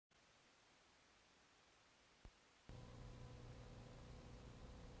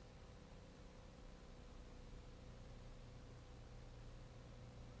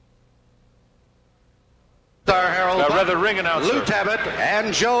Rather ring announcer. Lou Tabbitt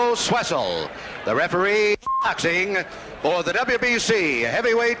and Joe Swessel. The referee boxing for the WBC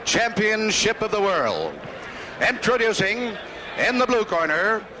Heavyweight Championship of the World. Introducing in the blue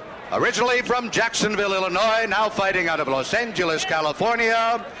corner, originally from Jacksonville, Illinois, now fighting out of Los Angeles,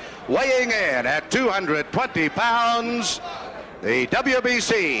 California, weighing in at 220 pounds, the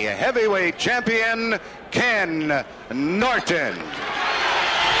WBC Heavyweight Champion, Ken Norton.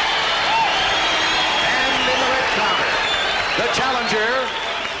 The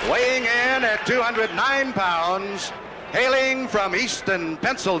challenger, weighing in at 209 pounds, hailing from Easton,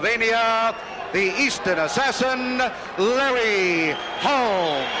 Pennsylvania, the Easton Assassin, Larry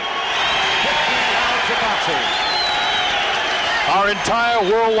Holmes. 15 rounds of boxing. Our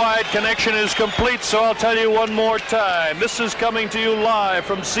entire worldwide connection is complete, so I'll tell you one more time. This is coming to you live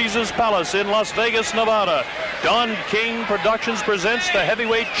from Caesars Palace in Las Vegas, Nevada. Don King Productions presents the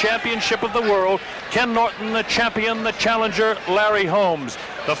Heavyweight Championship of the World. Ken Norton, the champion, the challenger, Larry Holmes.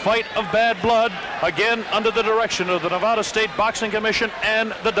 The fight of bad blood, again under the direction of the Nevada State Boxing Commission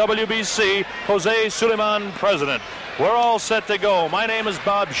and the WBC, Jose Suleiman, president. We're all set to go. My name is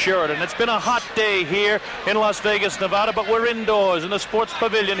Bob Sheridan. It's been a hot day here in Las Vegas, Nevada, but we're indoors in the sports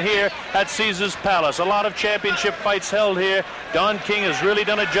pavilion here at Caesars Palace. A lot of championship fights held here. Don King has really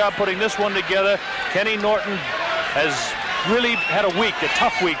done a job putting this one together. Kenny Norton has really had a week, a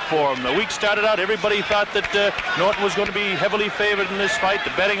tough week for him. The week started out, everybody thought that Norton was going to be heavily favored in this fight.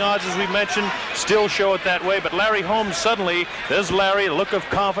 The betting odds, as we mentioned, still show it that way. But Larry Holmes, suddenly, there's Larry, a look of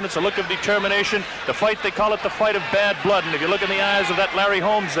confidence, a look of determination. The fight, they call it the fight of bad blood. And if you look in the eyes of that Larry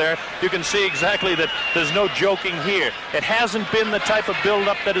Holmes there, you can see exactly that there's no joking here. It hasn't been the type of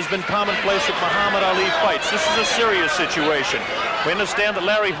build-up that has been commonplace at Muhammad Ali fights. This is a serious situation. We understand that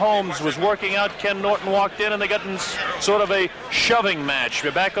Larry Holmes was working out. Ken Norton walked in, and they got in sort of a shoving match.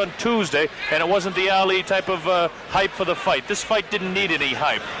 We're back on Tuesday, and it wasn't the Ali type of hype for the fight. This fight didn't need any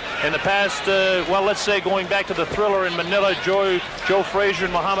hype. In the past, well, let's say going back to the Thriller in Manila, Joe Frazier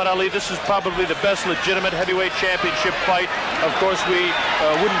and Muhammad Ali, this is probably the best legitimate heavyweight championship fight. Of course, we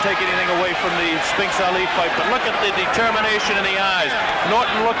wouldn't take anything away from the Spinks Ali fight, but look at the determination in the eyes.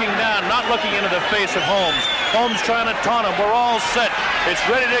 Norton looking down, not looking into the face of Holmes. Holmes trying to taunt him. We're all set. It's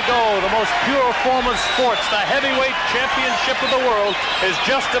ready to go. The most pure form of sports, the heavyweight championship of the world, is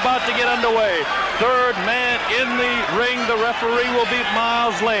just about to get underway. Third man in the ring, the referee will be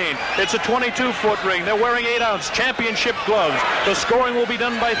Miles Lane. It's a 22-foot ring. They're wearing 8-ounce championship gloves. The scoring will be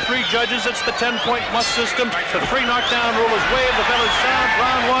done by 3 judges. It's the 10-point must system. The 3 knockdown rule is waved. The bell is sound.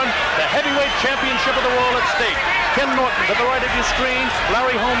 Round 1. The heavyweight championship of the world at stake. Ken Norton to the right of your screen.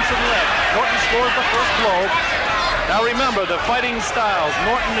 Larry Holmes to the left. Norton scores the first blow. Now remember, the fighting styles.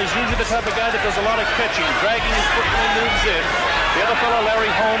 Norton is usually the type of guy that does a lot of catching, dragging his foot when he moves in. The other fellow,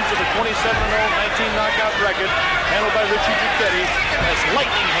 Larry Holmes, with a 27-0, 19 knockout record, handled by Richie Giuchetti, has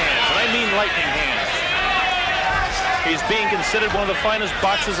lightning hands, and I mean lightning hands. He's being considered one of the finest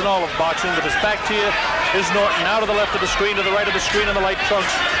boxers in all of boxing. With his back to you is Norton. Now to the left of the screen, to the right of the screen in the light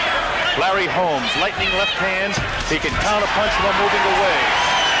trunks, Larry Holmes, lightning left hand. He can counter punch while moving away.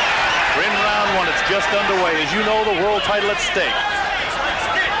 We're in round 1. It's just underway. As you know, the world title at stake.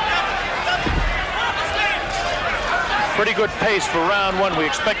 Pretty good pace for round 1. We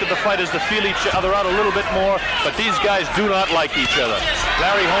expected the fighters to feel each other out a little bit more, but these guys do not like each other.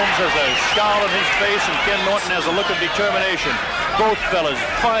 Larry Holmes has a scowl on his face, and Ken Norton has a look of determination. Both fellas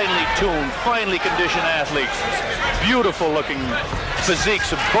finely tuned, finely conditioned athletes. Beautiful looking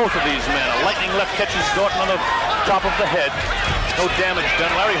physiques of both of these men. A lightning left catches Norton on the top of the head. No damage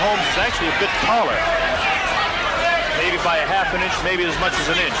done. Larry Holmes is actually a bit taller. Maybe by a half an inch, maybe as much as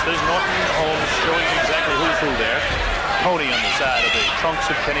an inch. There's Norton and Holmes showing exactly who's who there. Tony on the side of the trunks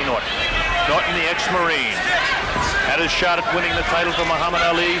of Kenny Norton. Norton, the ex-Marine, had his shot at winning the title for Muhammad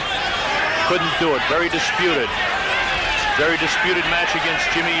Ali. Couldn't do it. Very disputed. Very disputed match against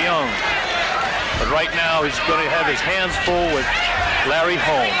Jimmy Young. But right now he's going to have his hands full with Larry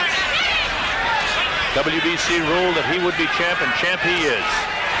Holmes. WBC ruled that he would be champ, and champ he is.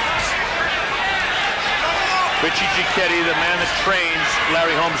 Richie Giuchetti, the man that trains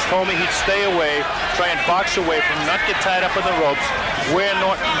Larry Holmes, told me he'd stay away, try and box away from him, not get tied up in the ropes, wear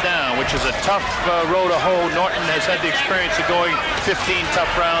Norton down, which is a tough row to hoe. Norton has had the experience of going 15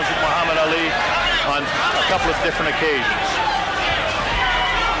 tough rounds with Muhammad Ali on a couple of different occasions.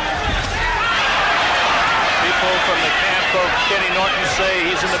 People from the camp of Kenny Norton say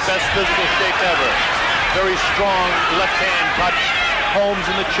he's in the best physical shape ever. Very strong left hand cut. Holmes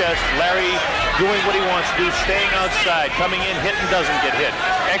in the chest. Larry doing what he wants to do, staying outside, coming in, hit and doesn't get hit.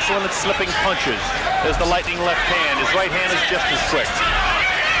 Excellent at slipping punches. There's the lightning left hand. His right hand is just as quick.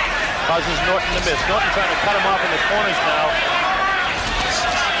 Causes Norton to miss. Norton trying to cut him off in the corners now.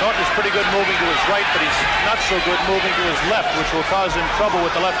 Norton is pretty good moving to his right, but he's not so good moving to his left, which will cause him trouble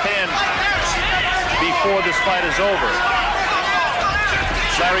with the left hand before this fight is over.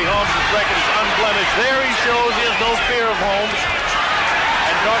 Larry Holmes' record is unblemished. There he shows he has no fear of Holmes.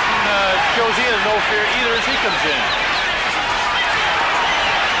 And Norton shows he has no fear either as he comes in.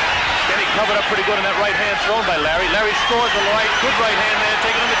 Kenny covered up pretty good in that right hand thrown by Larry. Larry scores the right, good right hand there,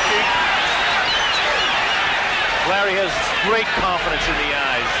 taking him the cheek. Larry has great confidence in the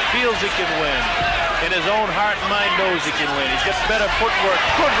eyes, feels he can win. In his own heart and mind knows he can win. He's got better footwork,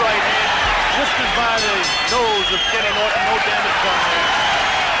 good right hand, whiskers by the nose of Kenny Norton, no damage done there.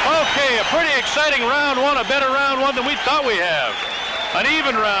 Okay, a pretty exciting round one, a better round one than we thought we have. An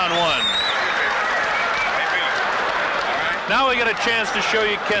even round one. Now we get a chance to show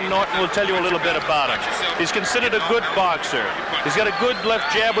you Ken Norton. We'll tell you a little bit about him. He's considered a good boxer. He's got a good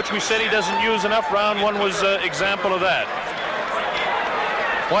left jab, which we said he doesn't use enough. Round one was an example of that.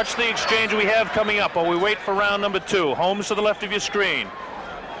 Watch the exchange we have coming up while we wait for round number two. Holmes to the left of your screen.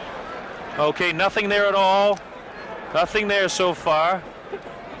 Okay, nothing there at all. Nothing there so far.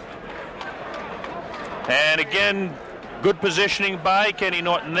 And again, good positioning by Kenny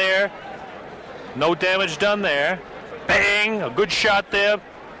Norton there. No damage done there. Bang! A good shot there.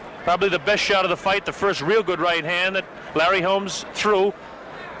 Probably the best shot of the fight. The first real good right hand that Larry Holmes threw.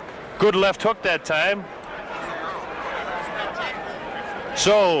 Good left hook that time.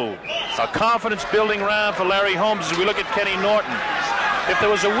 So, a confidence-building round for Larry Holmes as we look at Kenny Norton. If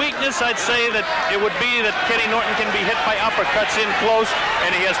there was a weakness, I'd say that it would be that Kenny Norton can be hit by uppercuts in close,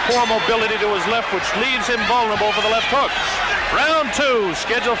 and he has poor mobility to his left, which leaves him vulnerable for the left hook. Round two,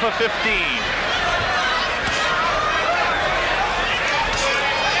 scheduled for 15.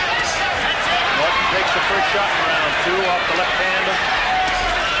 Norton takes the first shot in round two off the left hand of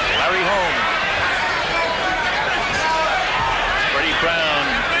Larry Holmes. Freddie Brown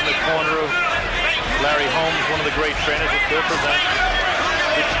in the corner of Larry Holmes, one of the great trainers that Bill presents.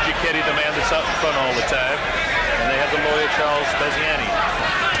 It's Giacchetti, the man that's out in front all the time. And they have the lawyer, Charles Baziani.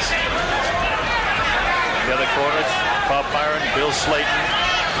 The other corners, Bob Byron, Bill Slayton.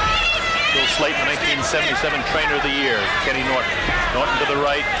 Bill Slayton, 1977 Trainer of the Year, Kenny Norton. Norton to the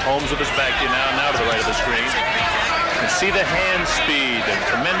right, Holmes with his back to you now to the right of the screen. And see the hand speed, and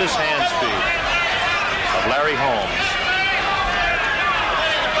tremendous hand speed of Larry Holmes.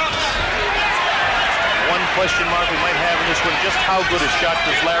 One question mark we might have in this one, just how good a shot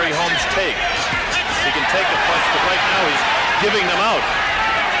does Larry Holmes take? He can take a punch, but right now he's giving them out.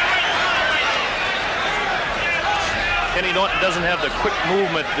 Kenny Norton doesn't have the quick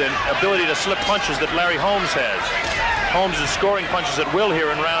movement and ability to slip punches that Larry Holmes has. Holmes is scoring punches at will here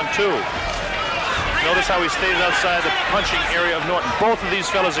in round two. Notice how he stays outside the punching area of Norton. Both of these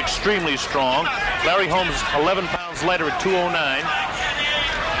fellas extremely strong. Larry Holmes 11 pounds lighter at 209.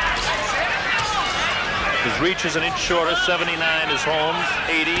 His reach is an inch shorter, 79 is Holmes,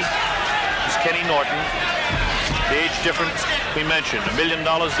 80 is Kenny Norton. The age difference we mentioned. $1 million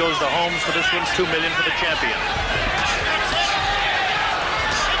goes to Holmes for this one, $2 million for the champion.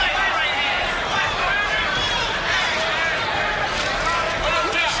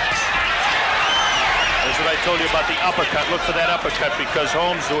 I told you about the uppercut. Look for that uppercut because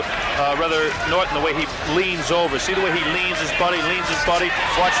Holmes, Norton, the way he leans over. See the way he leans his body.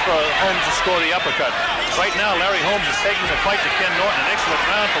 Watch for Holmes to score the uppercut. Right now, Larry Holmes is taking the fight to Ken Norton. An excellent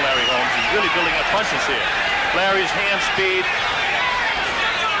round for Larry Holmes. He's really building up punches here. Larry's hand speed.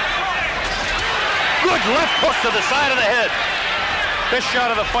 Good left hook to the side of the head. Best shot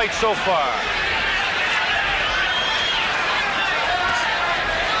of the fight so far.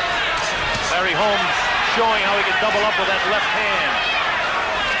 Larry Holmes showing how he can double up with that left hand.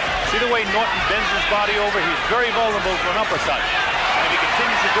 See the way Norton bends his body over? He's very vulnerable for an uppercut. And if he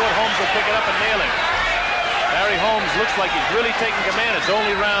continues to do it, Holmes will pick it up and nail him. Larry Holmes looks like he's really taking command. It's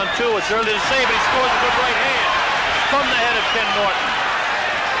only round two. It's early to say, but he scores a good right hand from the head of Ken Norton.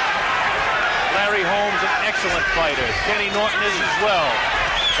 Larry Holmes, an excellent fighter. Kenny Norton is as well.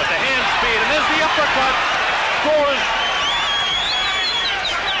 But the hand speed, and there's the uppercut. Scores.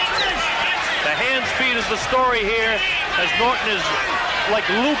 The hand speed is the story here, as Norton is like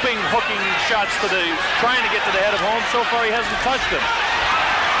looping, hooking shots trying to get to the head of Holmes. So far, he hasn't touched him.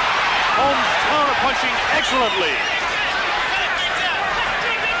 Holmes counter-punching excellently.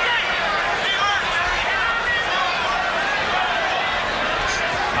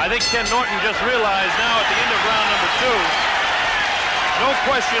 I think Ken Norton just realized now at the end of round number two, no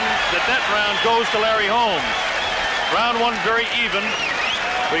question that round goes to Larry Holmes. Round one very even.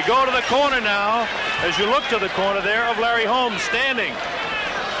 We go to the corner now, as you look to the corner there of Larry Holmes standing.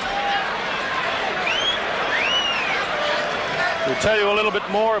 To tell you a little bit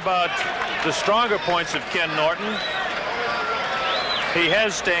more about the stronger points of Ken Norton, he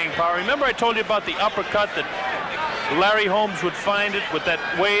has staying power. Remember I told you about the uppercut that Larry Holmes would find it with that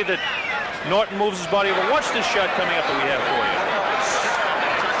way that Norton moves his body over. Watch this shot coming up that we have for you.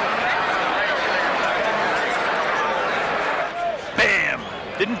 Bam!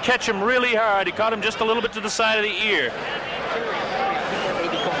 Didn't catch him really hard. He caught him just a little bit to the side of the ear.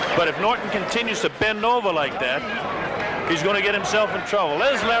 But if Norton continues to bend over like that, he's going to get himself in trouble.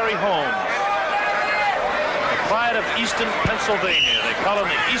 There's Larry Holmes, the pride of Easton, Pennsylvania. They call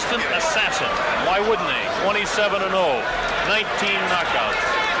him the Easton Assassin. Why wouldn't they? 27-0, 19 knockouts.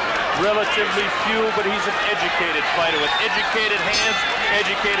 Relatively few, but he's an educated fighter with educated hands,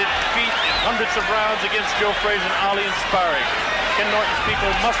 educated feet, and hundreds of rounds against Joe Frazier and Ali in sparring. Ken Norton's people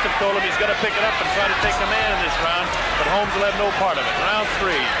must have told him he's got to pick it up and try to take command in this round, but Holmes will have no part of it. Round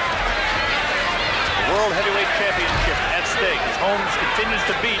 3. The World Heavyweight Championship at stake as Holmes continues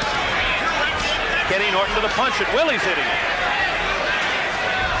to beat Kenny Norton to the punch at will. He's hitting it.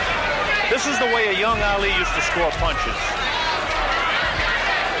 This is the way a young Ali used to score punches.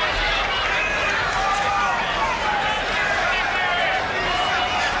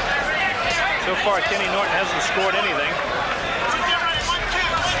 So far, Kenny Norton hasn't scored anything.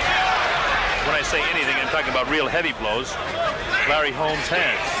 When I say anything, I'm talking about real heavy blows. Larry Holmes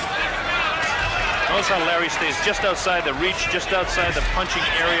has. Notice how Larry stays just outside the reach, just outside the punching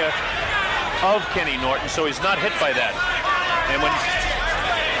area of Kenny Norton, so he's not hit by that. And when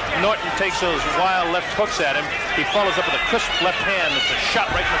Norton takes those wild left hooks at him, he follows up with a crisp left hand that's a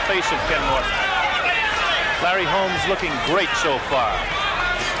shot right in the face of Ken Norton. Larry Holmes looking great so far.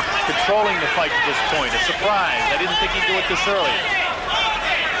 Controlling the fight to this point. A surprise. I didn't think he'd do it this early.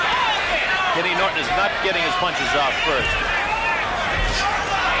 Kenny Norton is not getting his punches off first.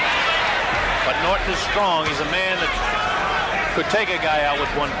 But Norton is strong. He's a man that could take a guy out with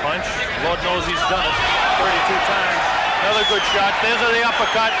one punch. Lord knows he's done it 32 times. Another good shot. There's the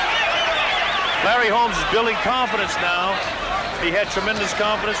uppercut. Larry Holmes is building confidence now. He had tremendous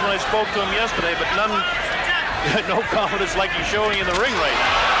confidence when I spoke to him yesterday, but no confidence like he's showing in the ring right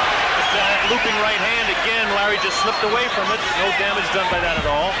now. That looping right hand again, Larry just slipped away from it. No damage done by that at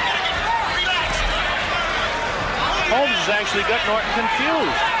all. Holmes has actually got Norton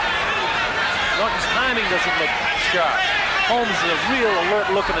confused. Norton's timing doesn't look sharp. Holmes has a real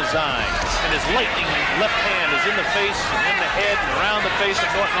alert look in his eye, and his lightning left hand is in the face and in the head and around the face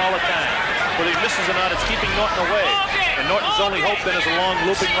of Norton all the time. Whether he misses or not, it's keeping Norton away. And Norton's only hope then is a long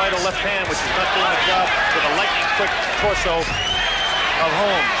looping right or left hand, which is not doing the job with a lightning quick torso of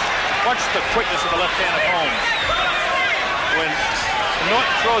Holmes. Watch the quickness of the left hand of Holmes. When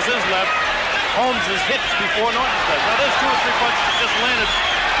Norton throws his left, Holmes is hit before Norton does. Now there's 2 or 3 punches that just landed.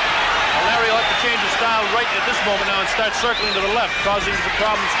 Now Larry will have to change his style right at this moment now and start circling to the left, causing some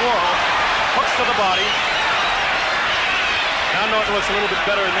problems for Holmes. Hooks to the body. Now Norton looks a little bit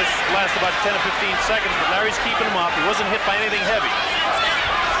better in this last about 10 or 15 seconds, but Larry's keeping him off. He wasn't hit by anything heavy.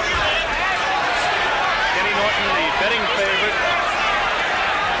 Kenny Norton, the betting favorite.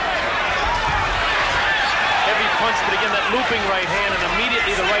 Punch, but again that looping right hand, and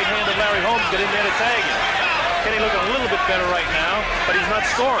immediately the right hand of Larry Holmes got in there to tag him. Kenny looking a little bit better right now, but he's not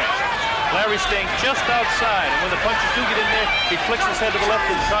scoring. Larry's staying just outside, and when the punches do get in there, he flicks his head to the left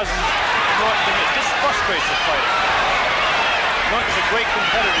and causes Norton to miss. This frustrates the fighter. Norton's a great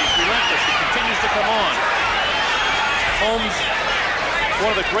competitor. He's relentless. He continues to come on. Holmes, one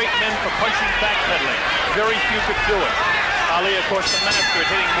of the great men for punching backpedaling. Very few could do it. Ali, of course, the master at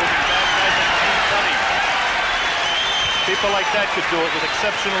hitting moving back. Guys like Gene Tunney. People like that could do it with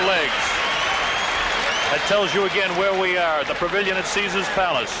exceptional legs. That tells you again where we are, the pavilion at Caesar's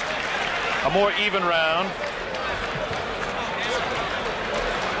Palace. A more even round.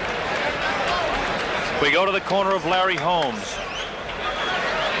 We go to the corner of Larry Holmes.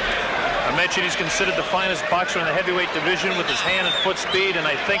 I mentioned he's considered the finest boxer in the heavyweight division with his hand and foot speed, and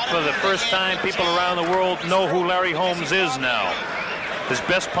I think for the first time people around the world know who Larry Holmes is now. His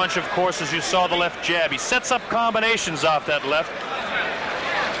best punch, of course, as you saw, the left jab. He sets up combinations off that left.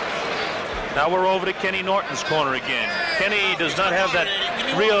 Now we're over to Kenny Norton's corner again. Kenny does not have that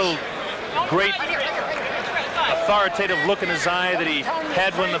real great authoritative look in his eye that he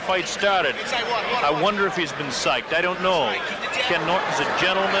had when the fight started. I wonder if he's been psyched. I don't know. Ken Norton's a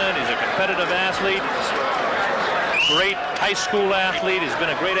gentleman. He's a competitive athlete. Great high school athlete. He's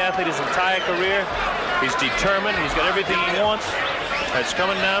been a great athlete his entire career. He's determined. He's got everything he wants. It's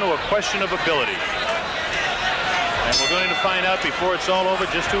coming down to a question of ability. And we're going to find out before it's all over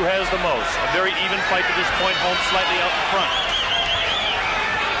just who has the most. A very even fight to this point. Holmes slightly out in front.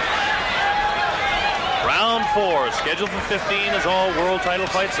 Round 4, scheduled for 15, as all world title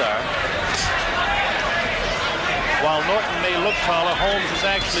fights are. While Norton may look taller, Holmes is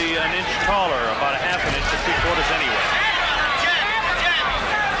actually an inch taller, about a half an inch to 3/4 anyway.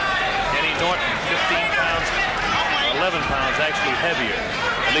 Kenny Norton, 15 pounds, 11 pounds actually heavier,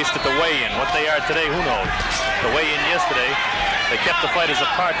 at least at the weigh-in. What they are today, who knows? The weigh-in yesterday, they kept the fighters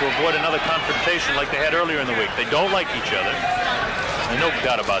apart to avoid another confrontation like they had earlier in the week. They don't like each other. There's no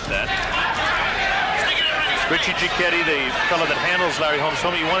doubt about that. Richie Giacchetti, the fellow that handles Larry Holmes,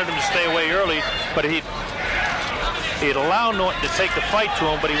 told me he wanted him to stay away early, but he'd allow Norton to take the fight to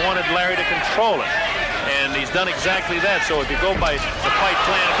him, but he wanted Larry to control it. And he's done exactly that. So if you go by the fight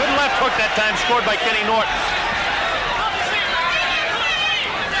plan, a good left hook that time scored by Kenny Norton.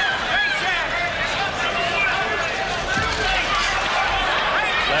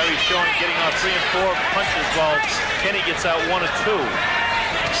 Larry's showing getting out 3 and 4 punches while Kenny gets out 1 or 2.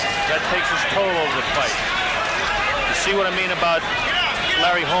 That takes his toll over the fight. You see what I mean about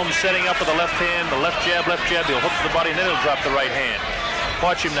Larry Holmes setting up with the left hand, the left jab, he'll hook to the body, and then he'll drop the right hand.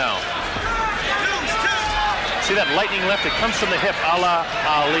 Watch him now. See that lightning left? It comes from the hip, a la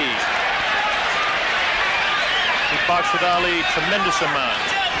Ali. He boxed with Ali tremendous amount.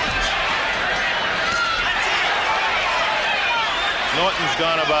 Norton's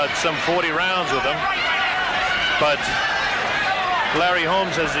gone about some 40 rounds with him, but Larry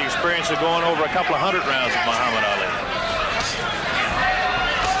Holmes has the experience of going over a couple of 100 rounds with Muhammad Ali.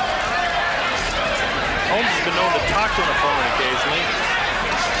 Holmes has been known to talk to an opponent occasionally,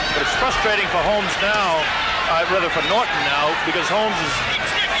 but it's frustrating for Holmes now, rather for Norton now, because Holmes is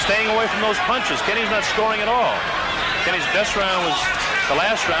staying away from those punches. Kenny's not scoring at all. Kenny's best round was the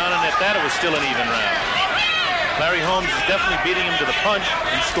last round, and at that it was still an even round. Larry Holmes is definitely beating him to the punch.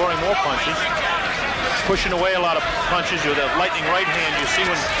 He's scoring more punches, pushing away a lot of punches. With a lightning right hand, you see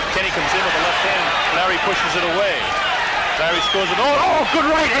when Kenny comes in with the left hand, Larry pushes it away. Larry scores with, oh, good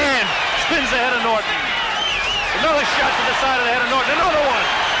right hand! Spins the head of Norton. Another shot to the side of the head of Norton. Another one.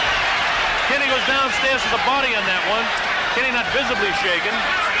 Kenny goes downstairs to the body on that one. Kenny not visibly shaken.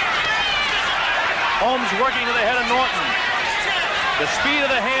 Holmes working to the head of Norton. The speed of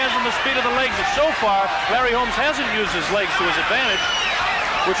the hands and the speed of the legs. But so far, Larry Holmes hasn't used his legs to his advantage,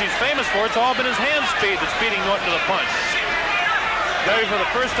 which he's famous for. It's all been his hand speed that's beating Norton to the punch. Larry, for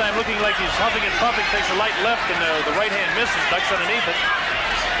the first time, looking like he's huffing and puffing, takes a light left, and the right hand misses, ducks underneath it.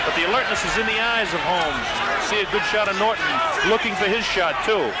 But the alertness is in the eyes of Holmes. See a good shot of Norton, looking for his shot,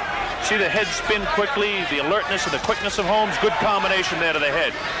 too. See the head spin quickly, the alertness and the quickness of Holmes. Good combination there to the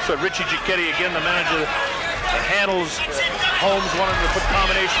head. So Richie Giacchetti, again, the manager that handles Holmes, wanted to put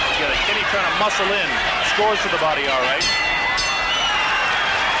combinations together. Kenny trying to muscle in. Scores to the body, all right.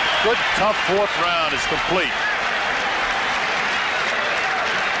 Good, tough 4th round is complete.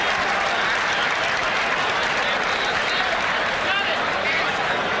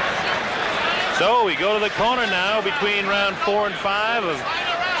 So we go to the corner now between round 4 and 5 of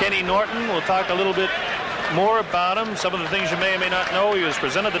Kenny Norton. We'll talk a little bit more about him. Some of the things you may or may not know. He was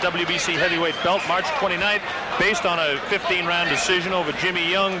presented the WBC heavyweight belt March 29th based on a 15-round decision over Jimmy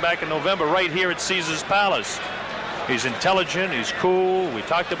Young back in November right here at Caesars Palace. He's intelligent. He's cool. We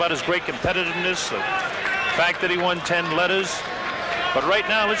talked about his great competitiveness, the fact that he won 10 letters. But right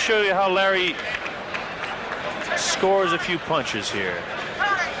now, let's show you how Larry scores a few punches here.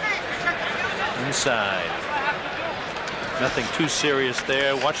 Inside. Nothing too serious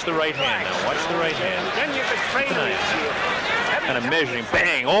there. Watch the right hand now. Watch the right hand. Then you could train Kind of measuring.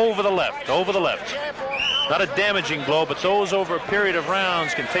 Bang! Over the left. Over the left. Not a damaging blow, but those over a period of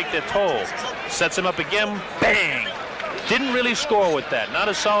rounds can take their toll. Sets him up again. Bang! Didn't really score with that. Not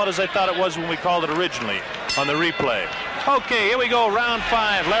as solid as I thought it was when we called it originally on the replay. Okay, here we go, round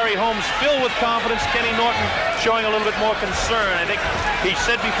 5. Larry Holmes filled with confidence. Kenny Norton showing a little bit more concern. I think he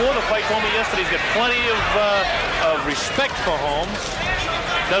said before the fight, told me yesterday, he's got plenty of respect for Holmes.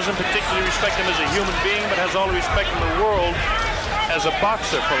 Doesn't particularly respect him as a human being, but has all the respect in the world as a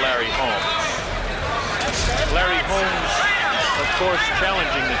boxer for Larry Holmes. Larry Holmes, of course,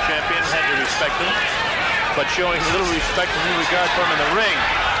 challenging the champion, had to respect him, but showing a little respect and new regard for him in the ring.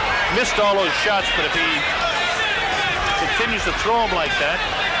 Missed all those shots, but if he continues to throw him like that,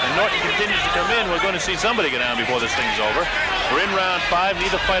 and Norton continues to come in, we're going to see somebody go down before this thing's over. We're in round 5.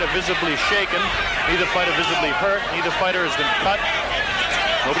 Neither fighter visibly shaken. Neither fighter visibly hurt. Neither fighter has been cut.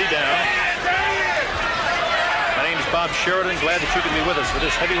 Nobody down. My name is Bob Sheridan. Glad that you can be with us for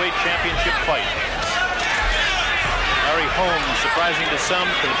this heavyweight championship fight. Larry Holmes, surprising to some,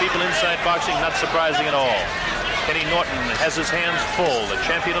 to the people inside boxing, not surprising at all. Kenny Norton has his hands full, the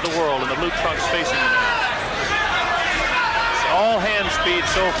champion of the world in the blue trunks facing him now. All hand speed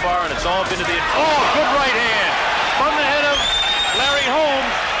so far, and it's all been to the... Oh, good right hand from the head of Larry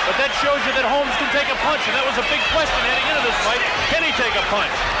Holmes, but that shows you that Holmes can take a punch, and that was a big question heading into this fight. Can he take a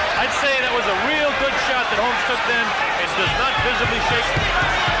punch? I'd say that was a real good shot that Holmes took then, and does not visibly shake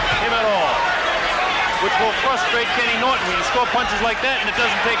him at all, which will frustrate Kenny Norton when you score punches like that and it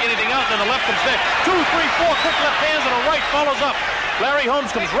doesn't take anything out, and then the left comes back. 2, 3, 4 quick left hands, and a right follows up. Larry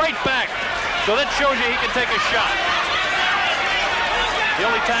Holmes comes right back, so that shows you he can take a shot. The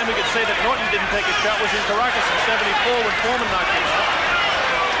only time we could say that Norton didn't take a shot was in Caracas in '74 when Foreman knocked him out.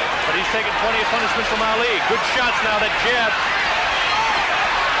 But he's taken plenty of punishment from Ali. Good shots now, that jab.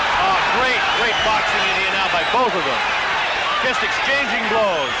 Great boxing in here now by both of them. Just exchanging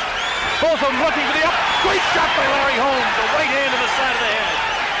blows. Both of them looking for the up. Great shot by Larry Holmes. The right hand to the side of the head.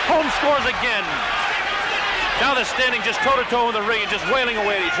 Holmes scores again. Now they're standing just toe-to-toe in the ring and just wailing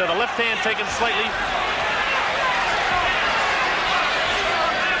away at each other. Left hand taken slightly.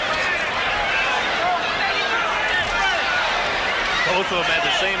 Both of them had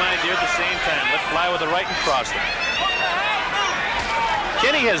the same idea at the same time. Let fly with the right and cross them.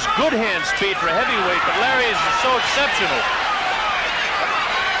 Kenny has good hand speed for heavyweight, but Larry is so exceptional.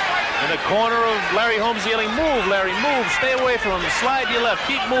 In the corner of Larry Holmes yelling, "Move, Larry, move, stay away from him, slide to your left,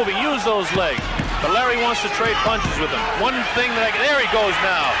 keep moving, use those legs." But Larry wants to trade punches with him. One thing that there he goes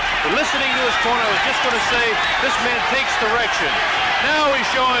now. Listening to his corner, I was just going to say, this man takes direction. Now he's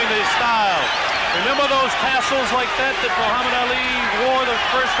showing his style. Remember those tassels like that Muhammad Ali wore the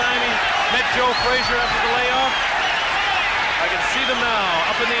first time he met Joe Frazier after the layoff? I can see them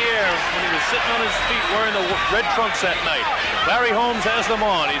now, up in the air, when he was sitting on his feet wearing the red trunks that night. Larry Holmes has them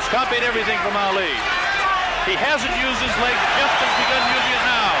on. He's copied everything from Ali. He hasn't used his legs, just has begun using it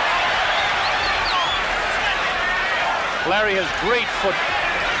now. Larry has great foot,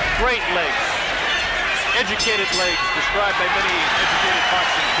 great legs, educated legs, described by many educated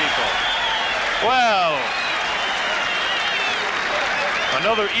boxing people. Well,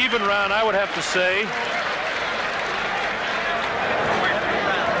 another even round, I would have to say.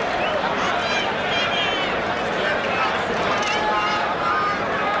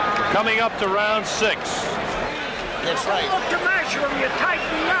 Coming up to round 6. That's right. Look to measure him, you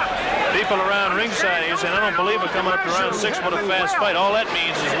tighten up. People around ringside here saying, I don't believe we're coming up to round 6. What a fast fight. All that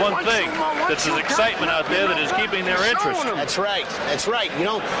means is one thing. That's the excitement out there that is keeping their interest. That's right. That's right. You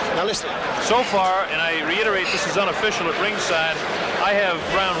know, now listen. So far, and I reiterate this is unofficial at ringside, I have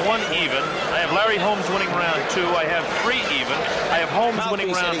round 1 even. I have Larry Holmes winning round 2. I have 3 even. I have Holmes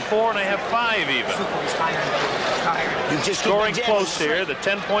winning round 4, and I have 5 even. Scoring close here, the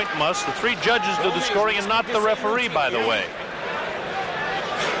 10-point must. The 3 judges do the scoring and not the referee, by the way.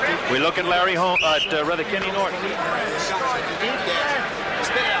 We look at Larry Holmes, Kenny Norton.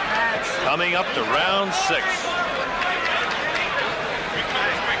 Coming up to round 6.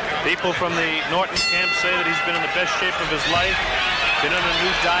 People from the Norton camp say that he's been in the best shape of his life, been on a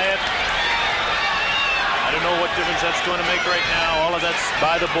new diet. I don't know what difference that's going to make right now. All of that's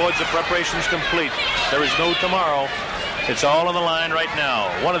by the boards. The preparation's complete. There is no tomorrow. It's all on the line right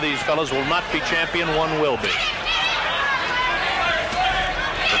now. One of these fellows will not be champion. One will be.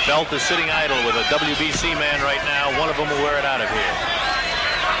 The belt is sitting idle with a WBC man right now. One of them will wear it out of here.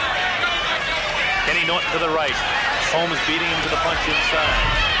 Kenny Norton to the right. Holmes beating him to the punch inside.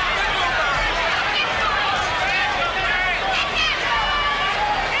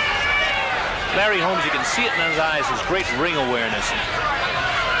 Larry Holmes, you can see it in his eyes, his great ring awareness.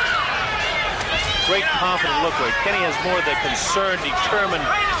 Great confident look where Kenny has more of the concerned, determined,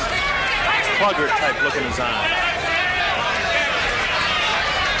 slugger type look in his eyes.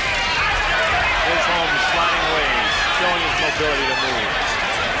 Here's Holmes sliding away, showing his mobility to move.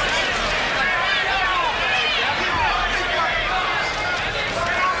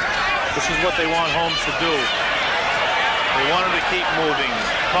 This is what they want Holmes to do. They want him to keep moving,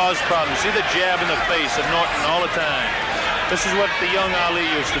 cause problems. See the jab in the face of Norton all the time. This is what the young Ali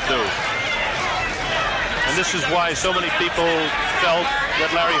used to do. And this is why so many people felt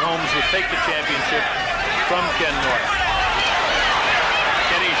that Larry Holmes would take the championship from Ken Norton.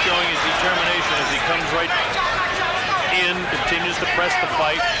 Kenny showing his determination as he comes right in, continues to press the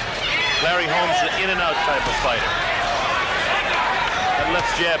fight. Larry Holmes is an in-and-out type of fighter. That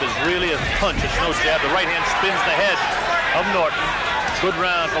left jab is really a punch. It's no jab. The right hand spins the head of Norton. Good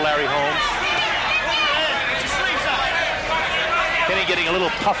round for Larry Holmes. Kenny getting a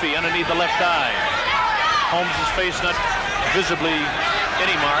little puffy underneath the left eye. Holmes' face not visibly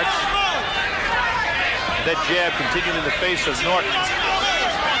any marks. That jab continuing in the face of Norton.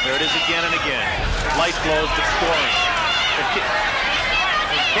 There it is again and again. Light blows, but scoring.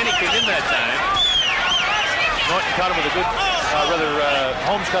 And Kenny came in that time. Norton caught him with a good,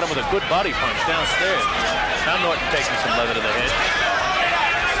 Holmes caught him with a good body punch downstairs. Now Norton taking some leather to the head.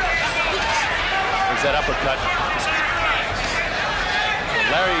 There's that uppercut.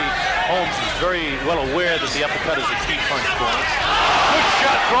 Larry Holmes is very well aware that the uppercut is a key punch for him. Good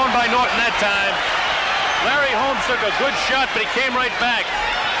shot thrown by Norton that time. Larry Holmes took a good shot, but he came right back.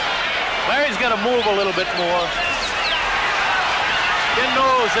 Larry's got to move a little bit more. Ken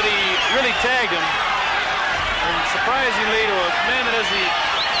knows that he really tagged him. And surprisingly, to a man that has the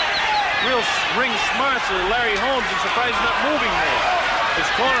real ring smarts of Larry Holmes, I'm surprised he's not moving more. His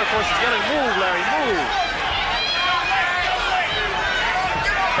corner, of course, is yelling, "Move, Larry, move."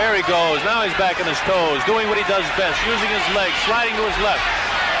 There he goes. Now he's back on his toes, doing what he does best, using his legs, sliding to his left.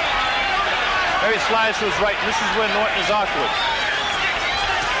 There he slides to his right, and this is where Norton is awkward.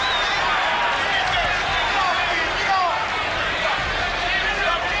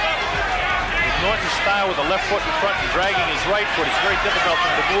 With Norton's style with the left foot in front and dragging his right foot, it's very difficult for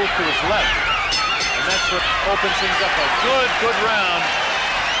him to move to his left. And that's what opens things up. A good round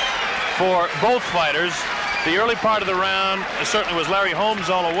for both fighters. The early part of the round certainly was Larry Holmes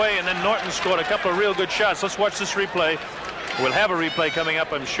all the way, and then Norton scored a couple of real good shots. Let's watch this replay. We'll have a replay coming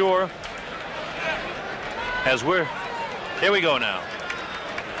up, I'm sure. Here we go now.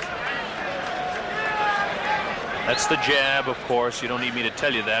 That's the jab, of course. You don't need me to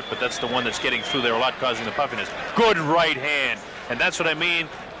tell you that, but that's the one that's getting through there a lot, causing the puffiness. Good right hand. And that's what I mean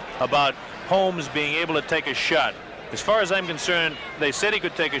about Holmes being able to take a shot. As far as I'm concerned, they said he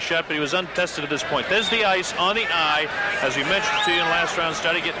could take a shot, but he was untested at this point. There's the ice on the eye. As we mentioned to you in the last round,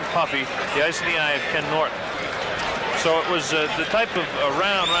 started getting puffy. The ice in the eye of Ken Norton. So it was the type of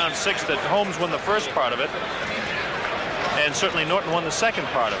round 6, that Holmes won the first part of it. And certainly Norton won the second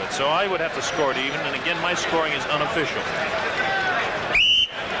part of it. So I would have to score it even. And again, my scoring is unofficial.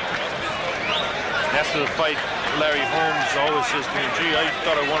 After the fight, Larry Holmes always says to me, "Gee, I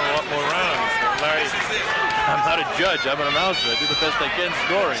thought I won a lot more rounds." So Larry, I'm not a judge. I'm an announcer. I do the best I can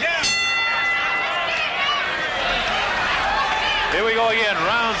scoring. Here we go again,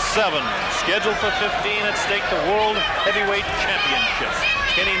 round 7. Scheduled for 15 at stake, the World Heavyweight Championship.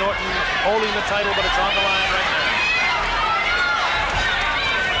 Kenny Norton holding the title, but it's on the line right now.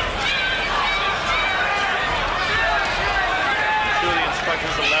 Sure, the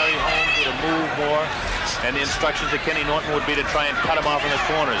instructions of Larry Holmes were to move more, and the instructions to Kenny Norton would be to try and cut him off in the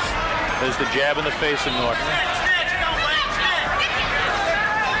corners. There's the jab in the face of Norton.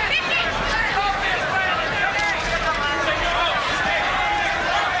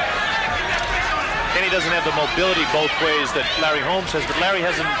 Kenny doesn't have the mobility both ways that Larry Holmes has, but Larry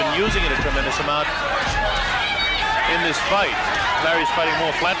hasn't been using it a tremendous amount in this fight. Larry's fighting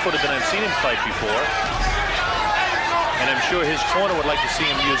more flat-footed than I've seen him fight before. And I'm sure his corner would like to see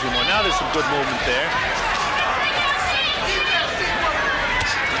him using more. Now there's some good movement there.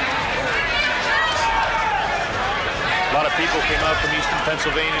 A lot of people came out from Eastern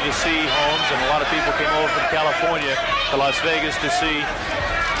Pennsylvania to see Holmes, and a lot of people came over from California to Las Vegas to see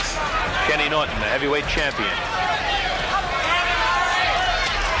Kenny Norton, the heavyweight champion.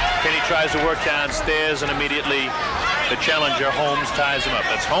 Kenny tries to work downstairs, and immediately the challenger, Holmes, ties him up.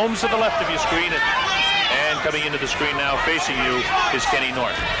 That's Holmes to the left of your screen, and coming into the screen now, facing you, is Kenny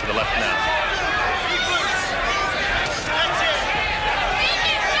Norton, to the left now.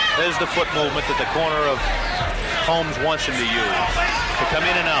 There's the foot movement at the corner of Holmes wants him to use, to come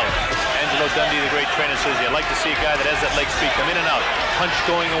in and out. Angelo Dundee, the great trainer, says you'd like to see a guy that has that leg speed come in and out. Punch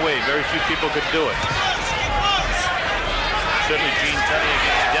going away. Very few people could do it. Certainly Gene Tunney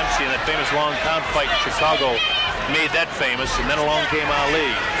against Dempsey in that famous long count fight in Chicago made that famous, and then along came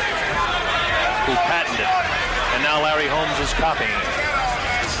Ali, who patented it. And now Larry Holmes is copying it.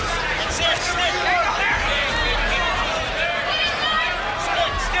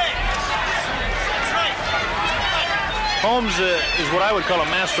 Holmes is what I would call a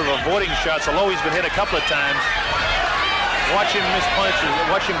master of avoiding shots, although he's been hit a couple of times. Watch him miss punches,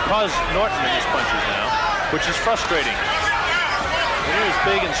 watch him cause Norton to miss punches now, which is frustrating. When you're as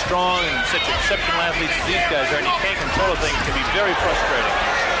big and strong and such exceptional athletes as these guys are, and you can't control a thing, it can be very frustrating.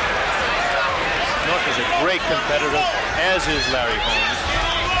 Norton is a great competitor, as is Larry Holmes.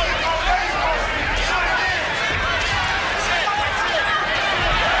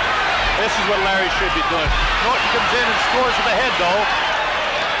 This is what Larry should be doing. Norton comes in and scores with the head, though.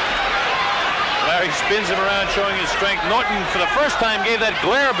 Larry spins him around, showing his strength. Norton, for the first time, gave that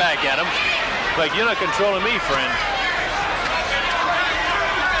glare back at him. Like, you're not controlling me, friend.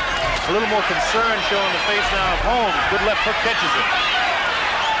 A little more concern showing the face now of Holmes. Good left hook catches him.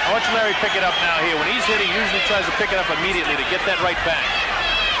 I watch Larry pick it up now here. When he's hitting, he usually tries to pick it up immediately to get that right back.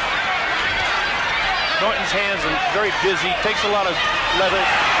 Norton's hands are very busy, takes a lot of leather.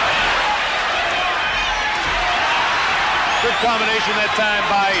 Good combination that time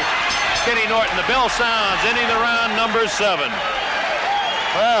by Kenny Norton. The bell sounds, ending the round number 7.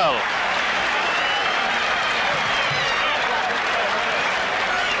 Well,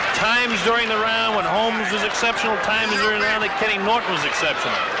 times during the round when Holmes was exceptional, times during the round that Kenny Norton was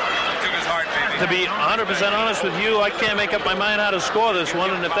exceptional. To be 100% honest with you, I can't make up my mind how to score this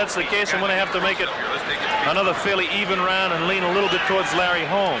one, and if that's the case, I'm going to have to make it another fairly even round and lean a little bit towards Larry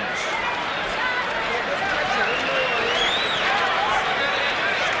Holmes.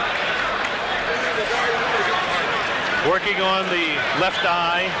 Working on the left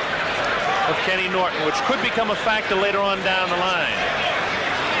eye of Kenny Norton, which could become a factor later on down the line.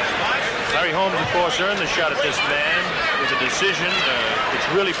 Larry Holmes, of course, earned the shot at this man with a decision, which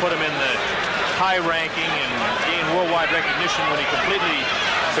really put him in the high ranking and gained worldwide recognition when he completely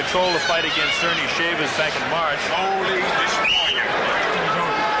controlled the fight against Ernie Shavers back in March. Holy disappointed.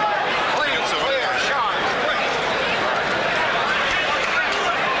 Clear shot.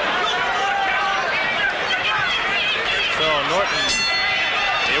 So Norton,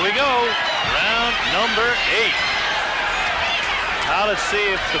 here we go, round number 8. Now let's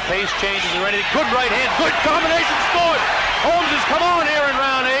see if the pace changes or anything. Good right hand, good combination, scored. Holmes has come on here in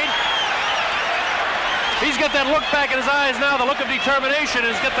round 8. He's got that look back in his eyes now, the look of determination.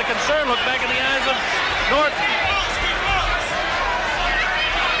 He's got the concerned look back in the eyes of Norton.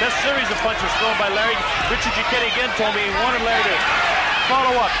 This series of punches thrown by Larry. Richard Giacchetti again told me he wanted Larry to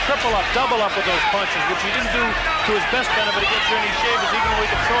follow up, triple up, double up with those punches, which he didn't do to his best benefit against Ernie Shavers, even though he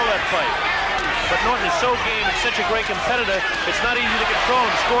controlled that fight. But Norton is so game and such a great competitor, it's not easy to control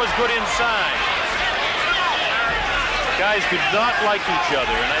him. Scores good inside. Guys do not like each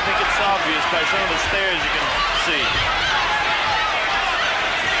other, and I think it's obvious by some of the stares you can see.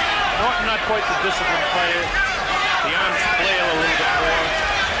 Norton not quite the disciplined player. The arms flail a little bit more.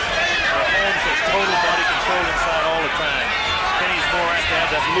 Holmes has total body control inside all the time. Kenny's more apt to have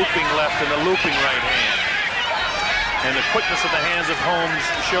that looping left and the looping right hand. And the quickness of the hands of Holmes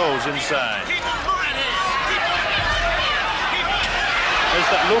shows inside. There's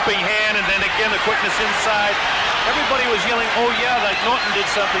that looping hand, and then again the quickness inside. Everybody was yelling, oh yeah, like Norton did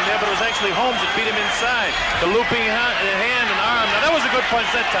something there, but it was actually Holmes that beat him inside. The looping hand and arm. Now that was a good punch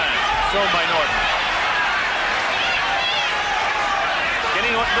that time, thrown by Norton.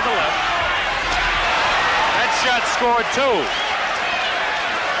 Kenny Norton to the left. That shot scored too.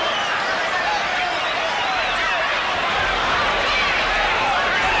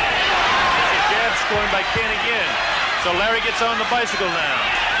 Jab scoring by Ken again. So Larry gets on the bicycle now.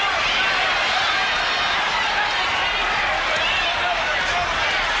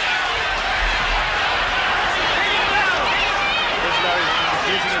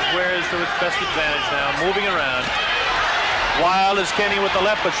 Using his wares to its best advantage now, moving around. Wild is Kenny with the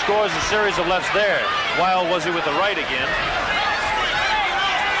left, but scores a series of lefts there. Wild was he with the right again.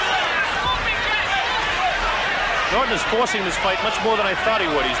 Norton is forcing this fight much more than I thought he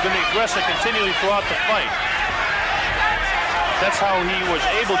would. He's been the aggressor continually throughout the fight. That's how he was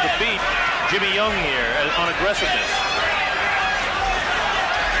able to beat Jimmy Young here on aggressiveness.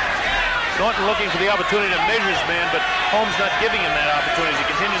 Norton looking for the opportunity to measure his man, but Holmes not giving him that opportunity as he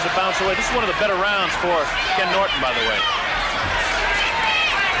continues to bounce away. This is one of the better rounds for Ken Norton, by the way.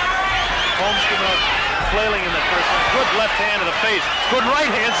 Holmes came out flailing in the first one. Good left hand to the face. Good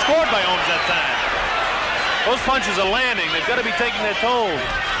right hand scored by Holmes that time. Those punches are landing. They've got to be taking their toll.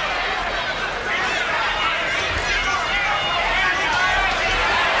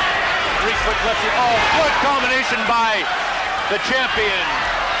 Three quick lefty. Oh, good combination by the champion.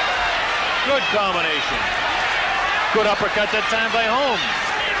 Good combination. Good uppercut that time by Holmes.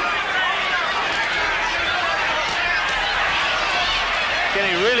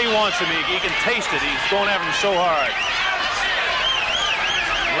 Kenny really wants him. He can taste it. He's going after him so hard.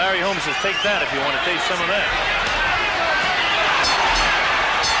 Larry Holmes says, take that if you want to taste some of that.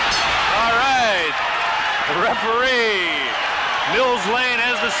 All right. The referee, Mills Lane,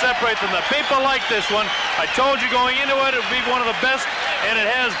 has to separate them. The people like this one. I told you going into it, it would be one of the best, and it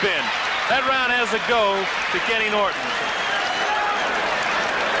has been. That round has to go to Kenny Norton.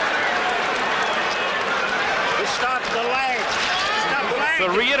 Stop the leg. Stop the leg. To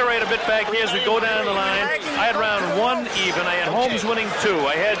reiterate a bit back here as we go down the line, I had round 1 even. I had Holmes winning 2.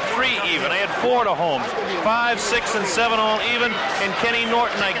 I had 3 even. I had 4 to Holmes. 5, 6, and 7 all even. And Kenny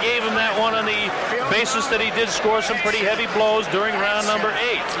Norton, I gave him that one on the basis that he did score some pretty heavy blows during round number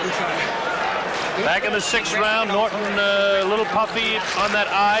 8. Back in the 6th round, Norton a little puffy on that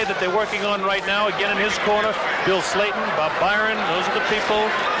eye that they're working on right now. Again in his corner, Bill Slayton, Bob Byron, those are the people.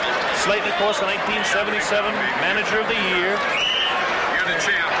 Slayton, of course, the 1977 Manager of the Year. You're the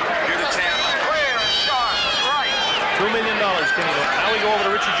champ. You're the champ. Clear, sharp, right. $2 million, Kenny Norton. Now we go over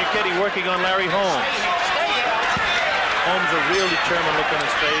to Richard Giacchetti working on Larry Holmes. Holmes, a real determined look on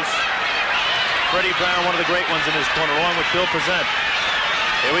his face. Freddie Brown, one of the great ones in his corner, along with Bill Present.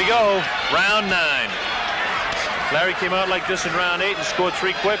 Here we go, round 9. Larry came out like this in round 8 and scored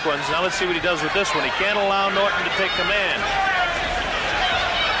 3 quick ones. Now let's see what he does with this one. He can't allow Norton to take command.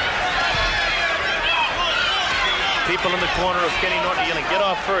 People in the corner of Kenny Norton are yelling, get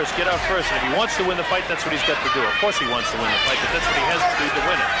off first, get off first. And if he wants to win the fight, that's what he's got to do. Of course he wants to win the fight, but that's what he has to do to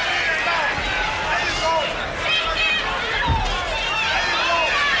win it.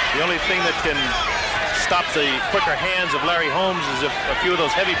 The only thing that can stop the quicker hands of Larry Holmes is if a few of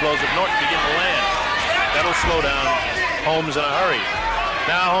those heavy blows of Norton begin to land. That'll slow down Holmes in a hurry.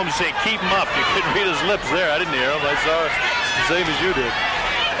 Now Holmes saying, keep him up. You couldn't read his lips there. I didn't hear him. I saw it the same as you did.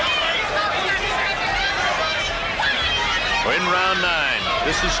 We're in round 9.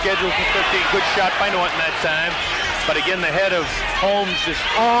 This is scheduled for 15. Good shot by Norton that time. But again, the head of Holmes is,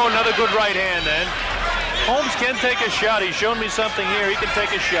 oh, another good right hand then. Holmes can take a shot. He's shown me something here. He can take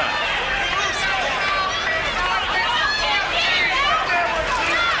a shot.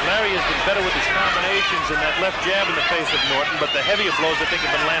 Larry has been better with his combinations in that left jab in the face of Norton, but the heavier blows, I think,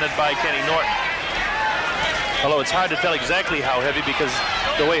 have been landed by Kenny Norton. Although it's hard to tell exactly how heavy because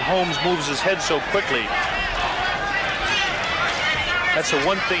the way Holmes moves his head so quickly. That's the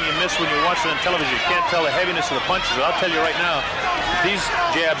one thing you miss when you're watching on television. You can't tell the heaviness of the punches. But I'll tell you right now, these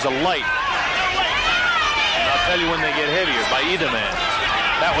jabs are light. And I'll tell you when they get heavier by either man.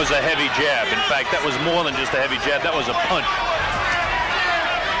 That was a heavy jab. In fact, that was more than just a heavy jab. That was a punch.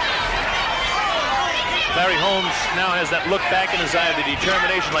 Larry Holmes now has that look back in his eye of the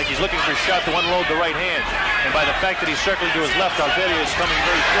determination, like he's looking for a shot to unload the right hand. And by the fact that he's circling to his left, I'll tell you it's coming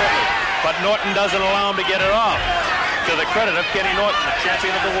very shortly. But Norton doesn't allow him to get it off. To the credit of Kenny Norton, the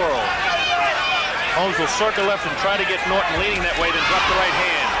champion of the world. Holmes will circle left and try to get Norton leaning that way, then drop the right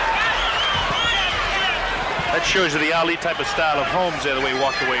hand. That shows you the Ali type of style of Holmes there, the way he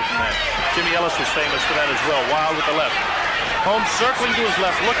walked away from that. Jimmy Ellis was famous for that as well, wild with the left. Holmes circling to his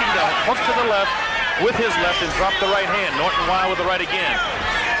left, looking to hook to the left with his left and drop the right hand. Norton wild with the right again.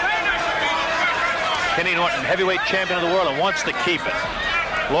 Kenny Norton, heavyweight champion of the world, and wants to keep it.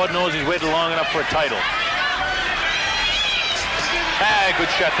 Lord knows he's waited long enough for a title. Ah, good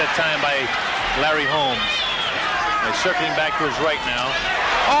shot that time by Larry Holmes. He's circling back to his right now.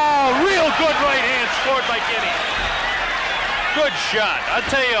 Oh, real good right hand scored by Kenny. Good shot. I'll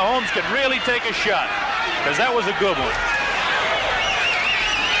tell you, Holmes can really take a shot because that was a good one.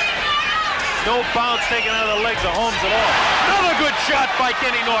 No bounce taken out of the legs of Holmes at all. Another good shot by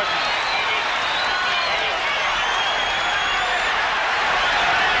Kenny Norton.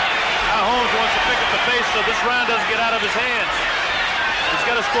 Now Holmes wants to pick up the pace so this round doesn't get out of his hands. He's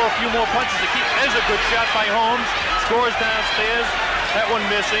got to score a few more punches to keep. There's a good shot by Holmes. Scores downstairs. That one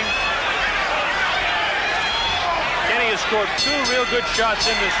missing. Kenny has scored 2 real good shots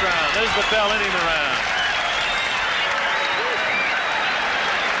in this round. There's the bell ending the round.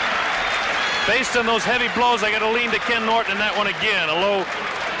 Based on those heavy blows, I got to lean to Ken Norton in that one again. Although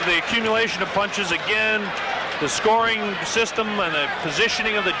the accumulation of punches again, the scoring system and the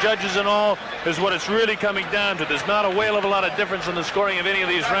positioning of the judges and all is what it's really coming down to. There's not a whale of a lot of difference in the scoring of any of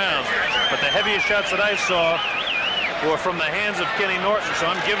these rounds. But the heaviest shots that I saw were from the hands of Kenny Norton, so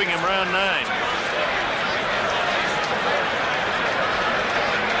I'm giving him round 9.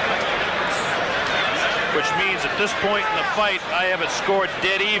 Which means at this point in the fight, I have it scored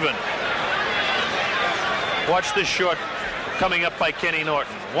dead even. Watch this shot coming up by Kenny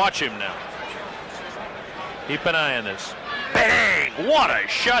Norton. Watch him now. Keep an eye on this. Bang! What a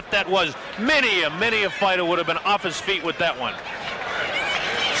shot that was. Many a fighter would have been off his feet with that one.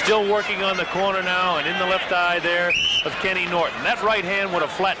 Still working on the corner now and in the left eye there of Kenny Norton. That right hand would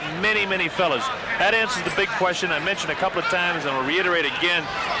have flattened many fellas. That answers the big question I mentioned a couple of times and I'll reiterate again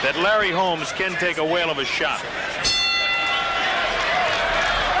that Larry Holmes can take a whale of a shot.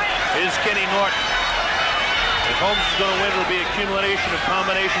 Here's Kenny Norton. If Holmes is going to win, it'll be accumulation of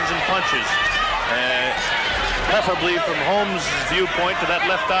combinations and punches. Preferably from Holmes' viewpoint to that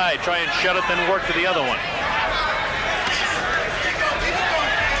left eye. Try and shut it, then work to the other one.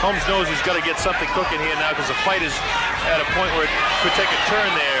 Holmes knows he's got to get something cooking here now because the fight is at a point where it could take a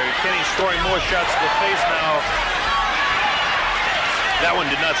turn there. Kenny's scoring more shots to the face now. That one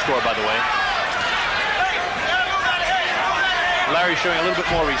did not score, by the way. Larry showing a little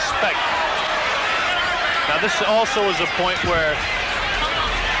bit more respect. Now this also is a point where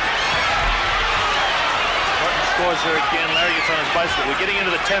scores her again. Larry gets on his bicycle. We're getting into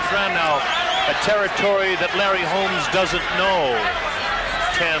the 10th round now, a territory that Larry Holmes doesn't know.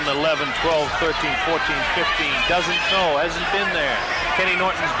 10, 11, 12, 13, 14, 15, doesn't know, hasn't been there. Kenny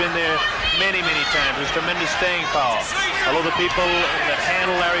Norton's been there many, many times. There's tremendous staying power. Although the people that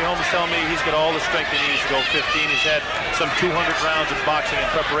handle Larry Holmes tell me he's got all the strength he needs to go 15. He's had some 200 rounds of boxing in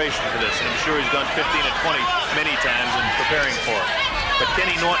preparation for this, and I'm sure he's done 15 and 20 many times in preparing for it. But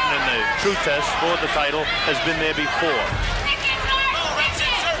Kenny Norton in the true test for the title has been there before.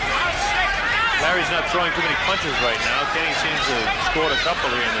 Larry's not throwing too many punches right now. Kenny seems to have scored a couple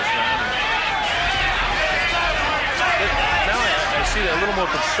here in this round. Now I see a little more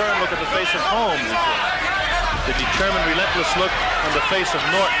concerned look at the face of Holmes. The determined, relentless look on the face of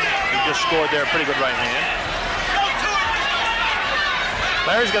Norton. He just scored there a pretty good right hand.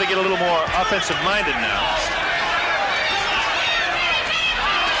 Larry's got to get a little more offensive-minded now.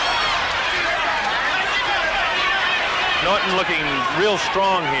 Norton looking real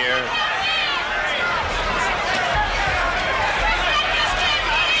strong here.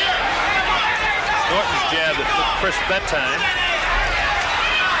 Norton's jab that looked crisp that time.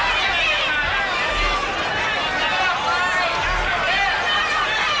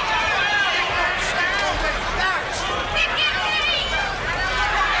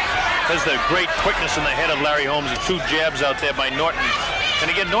 There's the great quickness in the head of Larry Holmes. The two jabs out there by Norton. And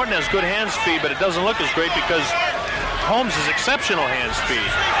again, Norton has good hand speed, but it doesn't look as great because Holmes has exceptional hand speed.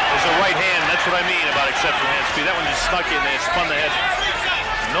 There's a right hand. That's what I mean about exceptional hand speed. That one just snuck in there, spun the head.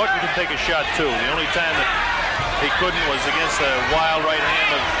 Norton can take a shot too. The only time that he couldn't was against the wild right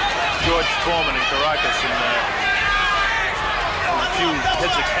hand of George Foreman in Caracas, and a few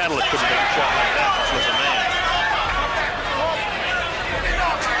heads of cattle that couldn't take a shot like that, which was a man.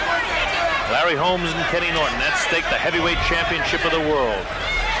 Larry Holmes and Kenny Norton, at stake the heavyweight championship of the world.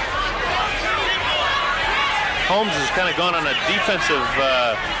 Holmes has kind of gone on a defensive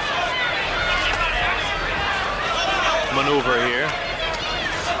maneuver here.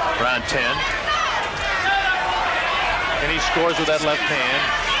 Round 10. And he scores with that left hand.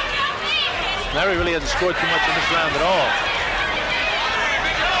 Larry really hasn't scored too much in this round at all.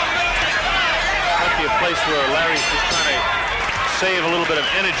 Might be a place where Larry's just trying to save a little bit of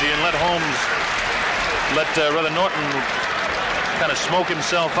energy and let Holmes, rather Norton kind of smoke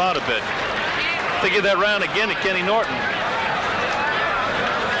himself out a bit. They give that round again to Kenny Norton.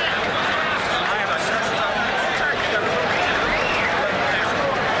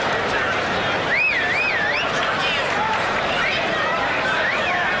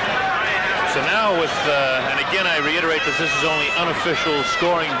 And again, I reiterate that this is only unofficial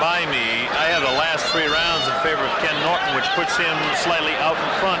scoring by me. I have the last 3 rounds in favor of Ken Norton, which puts him slightly out in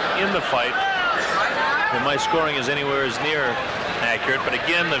front in the fight. And my scoring is anywhere as near accurate. But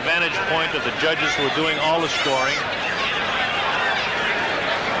again, the vantage point of the judges who are doing all the scoring,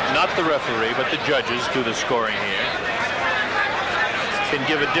 not the referee, but the judges do the scoring here, can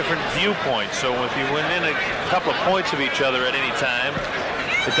give a different viewpoint. So if you win in a couple of points of each other at any time,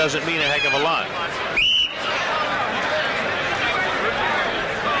 it doesn't mean a heck of a lot.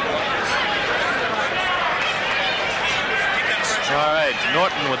 All right,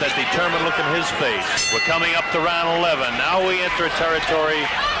 Norton with that determined look in his face. We're coming up to round 11. Now we enter a territory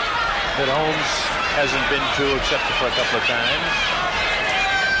that Holmes hasn't been to except for a couple of times.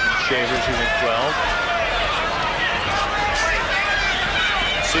 Shavers, he went 12.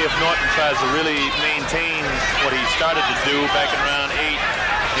 See if Norton tries to really maintain what he started to do back in round 8.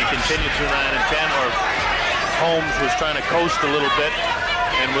 He continued through 9 and 10, or Holmes was trying to coast a little bit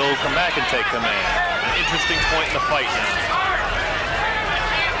and will come back and take command. An interesting point in the fight now.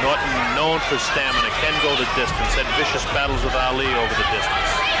 Norton, known for stamina, can go the distance. Had vicious battles with Ali over the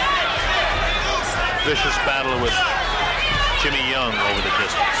distance. Vicious battle with Jimmy Young over the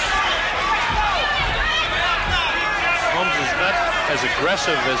distance. Holmes is not as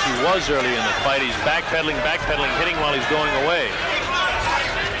aggressive as he was early in the fight. He's backpedaling, hitting while he's going away.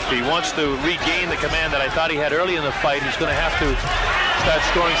 If he wants to regain the command that I thought he had early in the fight, he's going to have to start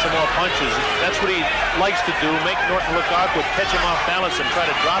scoring some more punches. That's what he likes to do, make Norton look awkward, catch him off balance, and try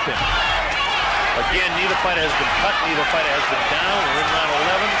to drop him. Again, neither fighter has been cut, neither fighter has been down. We're in round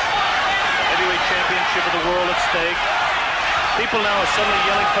 11. The heavyweight championship of the world at stake. People now are suddenly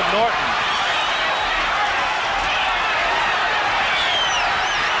yelling for Norton.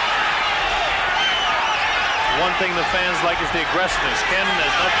 One thing the fans like is the aggressiveness. Ken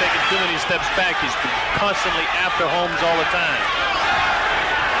has not taken too many steps back. He's been constantly after Holmes all the time.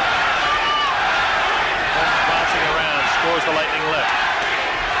 Holmes bouncing around, scores the lightning left.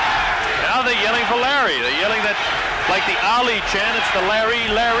 Now they're yelling for Larry. They're yelling that, like the Ali chant, it's the Larry,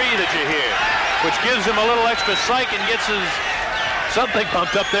 Larry that you hear. which gives him a little extra psych and gets his something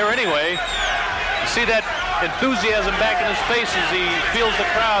pumped up there anyway. You see that enthusiasm back in his face as he feels the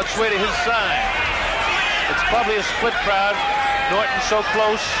crowd sway to his side. It's probably a split crowd. Norton's so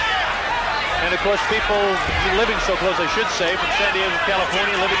close. And of course, people living so close, I should say, from San Diego,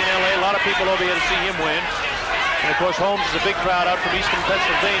 California, living in LA, a lot of people over here to see him win. And of course, Holmes is a big crowd out from eastern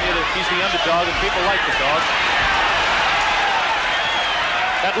Pennsylvania. He's the underdog, and people like the dog.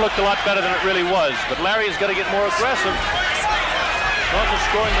 That looked a lot better than it really was, but Larry's got to get more aggressive. Norton's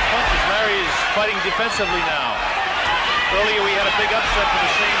scoring the punches. Larry's fighting defensively now. Earlier, we had a big upset for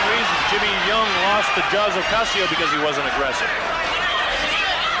the same reason. Jimmy Young lost to Jaws Ocasio because he wasn't aggressive.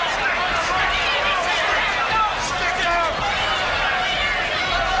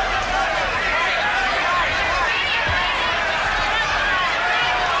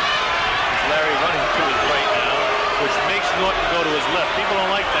 Norton go to his left. People don't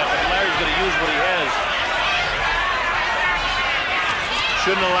like that, but Larry's going to use what he has.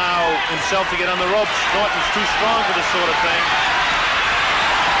 Shouldn't allow himself to get on the ropes. Norton's too strong for this sort of thing.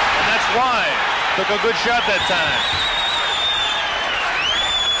 And that's why. Took a good shot that time.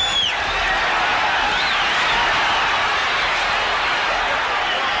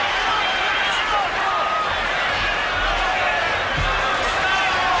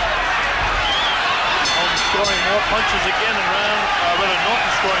 Scoring more punches again in round, rather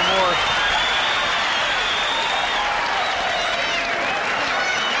Norton scoring more.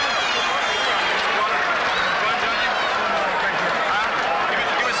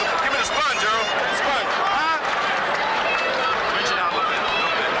 Give me the sponge, Earl. Sponge.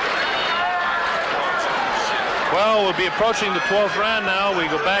 Well, we'll be approaching the 12th round now. We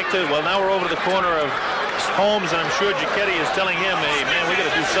go back to, well, now we're over to the corner of Holmes, and I'm sure Giacchetti is telling him, hey, man, we got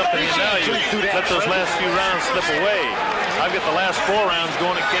to do something here now. You let those last few rounds slip away. I've got the last 4 rounds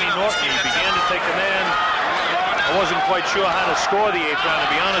going to Kenny Norton. He began to take command. I wasn't quite sure how to score the 8th round, to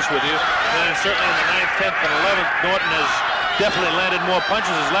be honest with you. And certainly in the 9th, 10th, and 11th, Norton has definitely landed more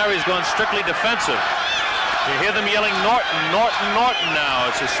punches as Larry's gone strictly defensive. You hear them yelling Norton, Norton, Norton now.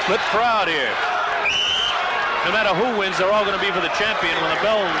 It's a split crowd here. No matter who wins, they're all going to be for the champion when the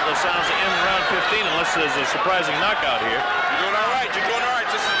bell sounds to end round 15, unless there's a surprising knockout here. You're doing all right. You're doing all right.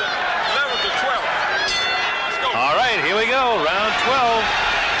 This is the 11th to 12th. Let's go. All right, here we go. Round 12.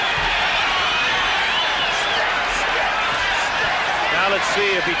 Now let's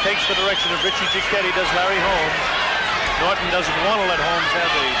see if he takes the direction of Richie Giacchetti does Larry Holmes. Norton doesn't want to let Holmes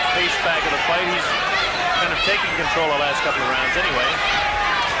have the pace back of the fight. He's kind of taking control the last couple of rounds anyway.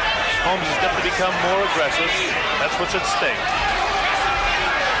 Holmes has got to become more aggressive. That's what's at stake.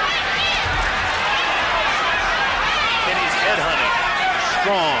 Kenny's head hunting.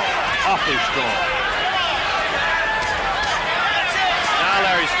 Strong. Awfully strong. Now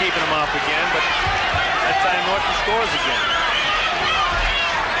Larry's keeping him off again, but that time Norton scores again.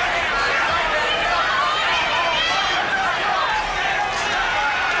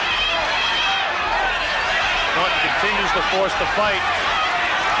 Norton continues to force the fight,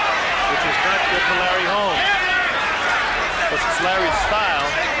 which is not good for Larry Holmes. But it's Larry's style.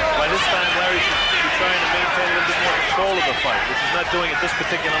 By this time, Larry should be trying to maintain a little bit more control of the fight, which he's not doing at this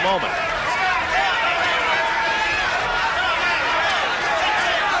particular moment.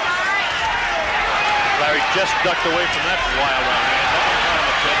 Larry just ducked away from that wild round hand. That one caught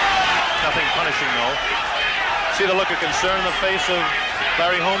him a bit. Nothing punishing, though. See the look of concern in the face of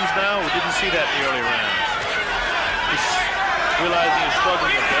Larry Holmes now? We didn't see that in the early rounds. He's realizing he's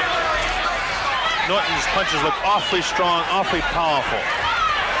struggling a bit. Norton's punches look awfully strong, awfully powerful.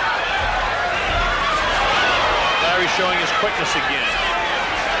 Larry showing his quickness again.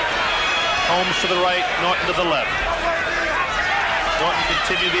 Holmes to the right, Norton to the left. Norton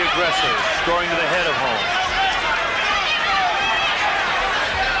continued the aggressive, scoring to the head of Holmes.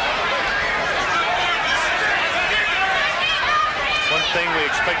 One thing we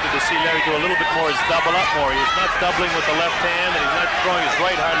expected to see Larry do a little bit more is double up more. He's not doubling with the left hand, and he's not throwing his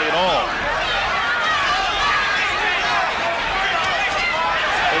right hardly at all.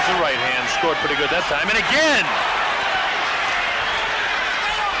 There's the right hand, scored pretty good that time, and again!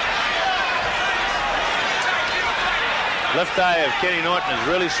 Left eye of Kenny Norton is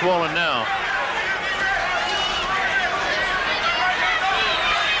really swollen now.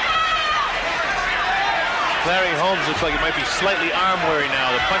 Larry Holmes looks like he might be slightly arm weary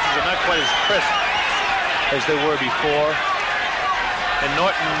now. The punches are not quite as crisp as they were before. And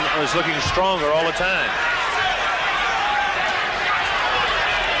Norton is looking stronger all the time.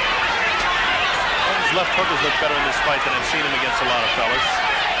 Holmes' left hook has looked better in this fight than I've seen him against a lot of fellas.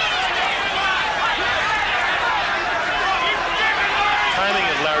 Timing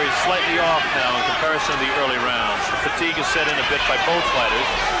of Larry's slightly off now in comparison to the early rounds. The fatigue is set in a bit by both fighters.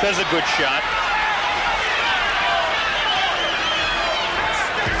 There's a good shot.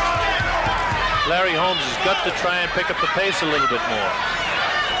 Larry Holmes has got to try and pick up the pace a little bit more.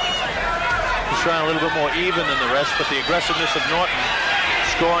 He's trying a little bit more even than the rest, but the aggressiveness of Norton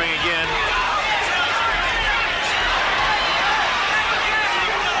scoring again.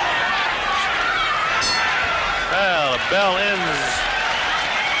 Well, the bell ends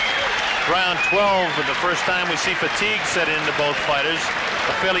round 12 for the first time we see fatigue set into both fighters.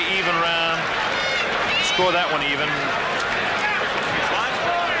 A fairly even round. Score that one even.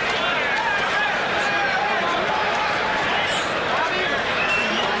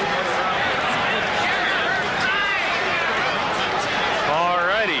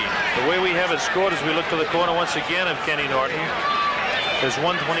 The way we have it scored as we look to the corner once again of Kenny Norton. There's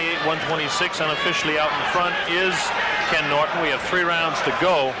 128-126 unofficially out in front is Ken Norton. We have 3 rounds to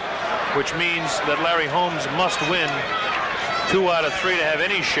go, which means that Larry Holmes must win 2 out of 3 to have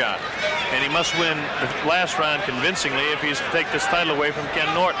any shot. And he must win the last round convincingly if he's to take this title away from Ken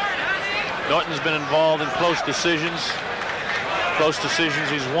Norton. Norton's been involved in close decisions. Close decisions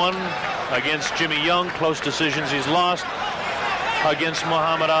he's won against Jimmy Young. Close decisions he's lost against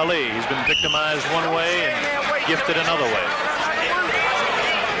Muhammad Ali. He's been victimized one way and gifted another way.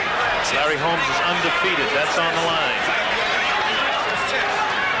 Larry Holmes is undefeated. That's on the line.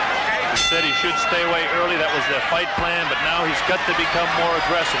 He said he should stay away early. That was their fight plan, but now he's got to become more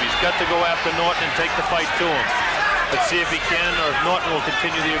aggressive. He's got to go after Norton and take the fight to him. Let's see if he can or if Norton will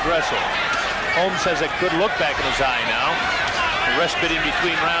continue the aggressor. Holmes has a good look back in his eye now. The respite in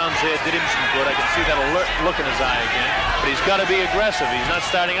between rounds there did him some good. I can see that alert look in his eye again. But he's got to be aggressive. He's not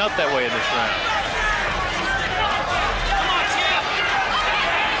starting out that way in this round.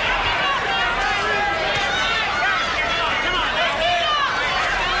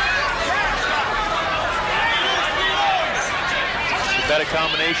 The better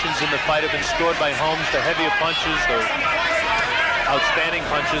combinations in the fight have been scored by Holmes. The heavier punches, the outstanding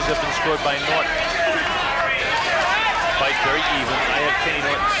punches have been scored by Norton. Fight very even. I have Kenny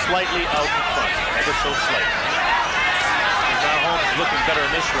Norton slightly out in front, ever so slightly. Now Holmes is looking better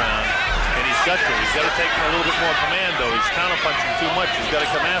in this round, and he's got to take him a little bit more command, though. He's counterpunching too much. He's got to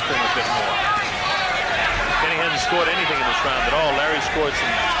come after him a bit more. Kenny hasn't scored anything in this round at all. Larry scored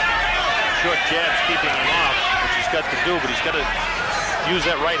some short jabs keeping him off, which he's got to do, but he's got to use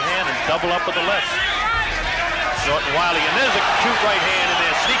that right hand and double up with the left. Norton wildly, and there's a cute right hand in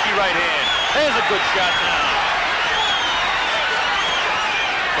there, sneaky right hand. There's a good shot now.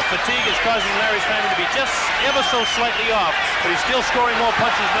 The fatigue is causing Larry's timing to be just ever so slightly off, but he's still scoring more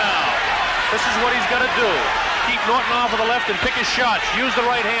punches now. This is what he's got to do. Keep Norton off of the left and pick his shots. Use the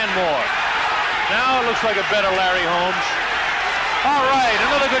right hand more. Now it looks like a better Larry Holmes. All right,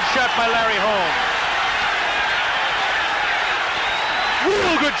 another good shot by Larry Holmes.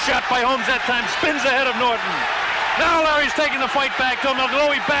 Real good shot by Holmes that time. Spins ahead of Norton. Now Larry's taking the fight back to him,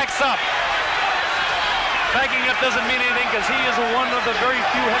 although he backs up. Backing up doesn't mean anything because he is one of the very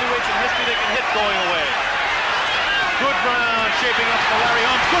few heavyweights in history that can hit going away. Good round shaping up for Larry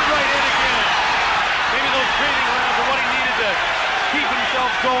Holmes. Good right hand again. Maybe those breathing rounds are what he needed to keep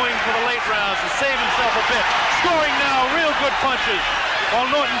himself going for the late rounds, to save himself a bit. Scoring now, real good punches.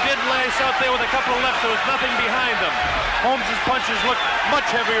 While Norton did lace out there with a couple of lefts, there was nothing behind them. Holmes' punches look much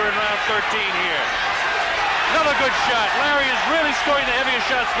heavier in round 13 here. Another good shot. Larry is really scoring the heavier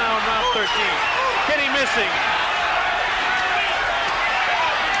shots now in round 13. Kenny missing.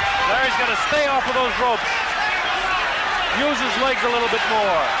 Larry's got to stay off of those ropes. Use his legs a little bit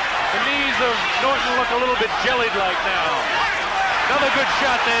more. The knees of Norton look a little bit jellied-like now. Another good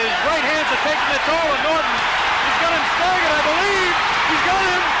shot there. His right hands are taking the toll of Norton. He's got him staggered, I believe. He's got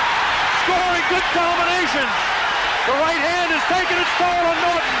him scoring good combinations. The right hand is taking its toll on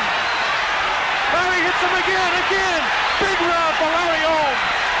Norton. Larry hits him again. Big round for Larry Holmes.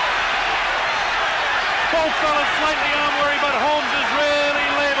 Both fellas slightly arm weary, but Holmes is really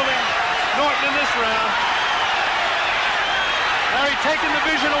labeling Norton in this round. Larry taking the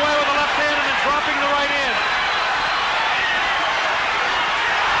vision away with the left hand and then dropping the right hand.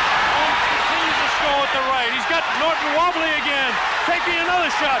 Holmes continues to score with the right. He's got Norton wobbly again, taking another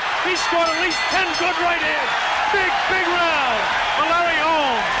shot. He scored at least 10 good right hands. Big round for Larry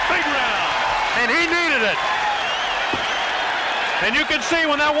Holmes. Big round. And he needed it. And you can see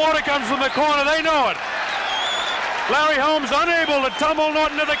when that water comes from the corner, they know it. Larry Holmes unable to tumble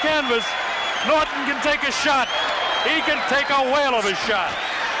Norton to the canvas. Norton can take a shot. He can take a whale of a shot.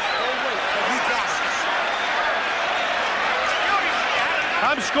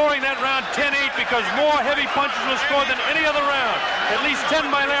 I'm scoring that round 10-8 because more heavy punches were scored than any other round. At least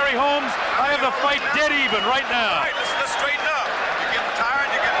 10 by Larry Holmes. I have the fight dead even right now. All right, let's straighten up. You're getting tired,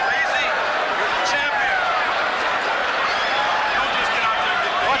 you're getting lazy. You're the champion. Don't just get out there and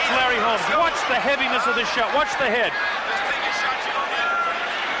get lazy. Watch Larry Holmes. Watch the heaviness of the shot. Watch the head. Just take your shots, you don't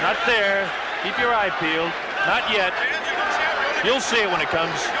need. Not there. Keep your eye peeled. Not yet. You'll see it when it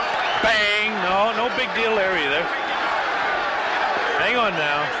comes. Bang. No big deal there either. Hang on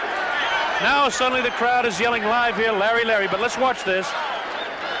now. Now suddenly the crowd is yelling live here, Larry, Larry. But let's watch this.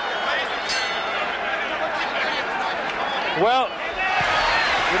 Well,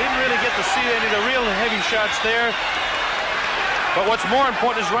 we didn't really get to see any of the real heavy shots there. But what's more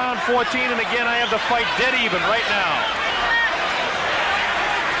important is round 14, and again, I have the fight dead even right now.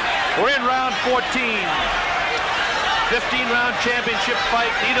 We're in round 14. 15-round championship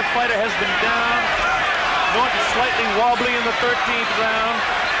fight. Neither fighter has been down. Norton slightly wobbly in the 13th round.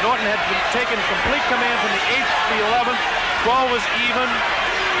 Norton had been taken complete command from the 8th to the 11th. 12 was even.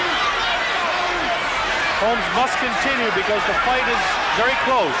 Holmes must continue because the fight is very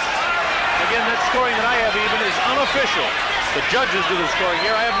close. Again, that scoring that I have even is unofficial. The judges do the scoring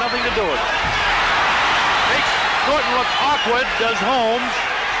here. I have nothing to do with it. Makes Norton look awkward, does Holmes,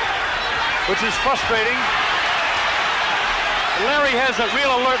 which is frustrating. Larry has a real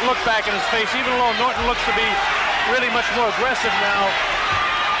alert look back in his face, even though Norton looks to be really much more aggressive now.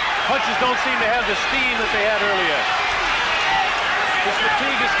 Punches don't seem to have the steam that they had earlier. His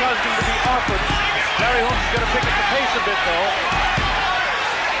fatigue is causing him to be awkward. Larry Holmes is going to pick up the pace a bit, though.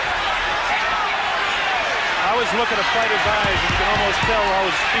 I always look at a fighter's eyes, and you can almost tell how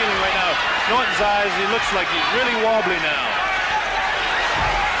he's feeling right now. Norton's eyes, he looks like he's really wobbly now.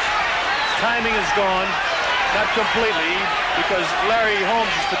 Timing is gone. Not completely, because Larry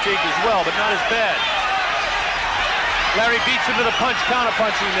Holmes is fatigued as well, but not as bad. Larry beats him to the punch,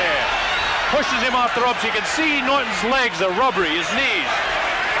 counter-punching there. Pushes him off the ropes. You can see Norton's legs are rubbery, his knees.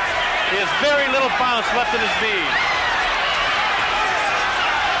 He has very little bounce left in his knees.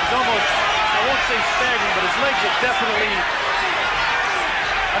 He's almost, I won't say staggering, but his legs are definitely,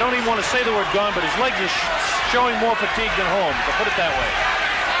 I don't even want to say the word gone, but his legs are showing more fatigue than Holmes, I'll put it that way.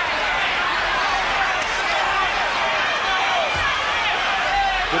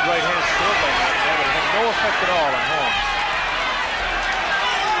 Good right hand scored by Norton, but it had no effect at all on Holmes.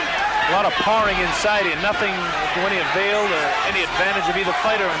 A lot of pawing inside here, nothing to any avail or any advantage of either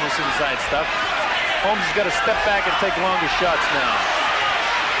fighter in this inside stuff. Holmes has got to step back and take longer shots now.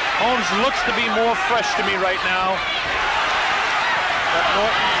 Holmes looks to be more fresh to me right now. But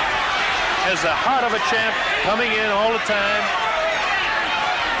Norton has the heart of a champ, coming in all the time.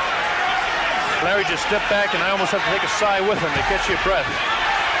 Larry just stepped back, and I almost have to take a sigh with him to catch your breath.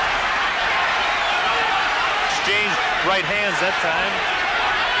 Exchanged right hands that time.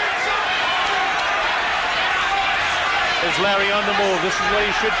 There's Larry on the move. This is what he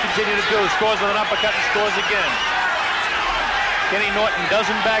should continue to do. Scores with an uppercut and scores again. Kenny Norton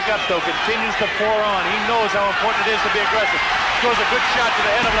doesn't back up, though. Continues to pour on. He knows how important it is to be aggressive. Scores a good shot to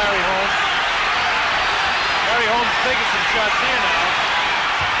the head of Larry Holmes. Larry Holmes taking some shots here now.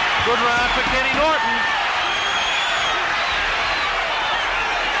 Good round for Kenny Norton.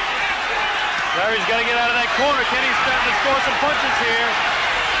 Larry's got to get out of that corner. Kenny's starting to score some punches here.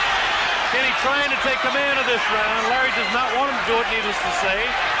 Kenny trying to take command of this round. Larry does not want him to do it, needless to say.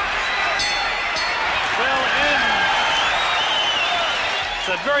 Well,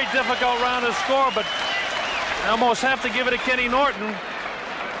 it's a very difficult round to score, but I almost have to give it to Kenny Norton.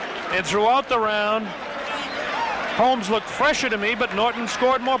 And throughout the round, Holmes looked fresher to me, but Norton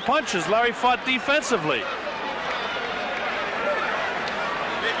scored more punches. Larry fought defensively.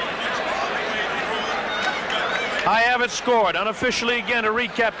 I have it scored unofficially again to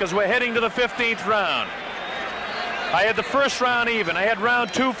recap because we're heading to the 15th round. I had the first round even. I had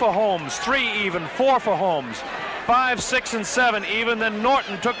round 2 for Holmes, 3 even, 4 for Holmes, 5, 6, and 7 even. Then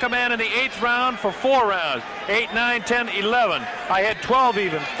Norton took command in the 8th round for 4 rounds, 8, 9, 10, 11. I had 12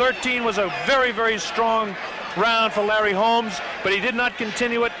 even. 13 was a very, very strong round for Larry Holmes, but he did not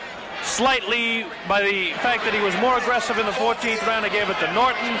continue it. Slightly by the fact that he was more aggressive in the 14th round, I gave it to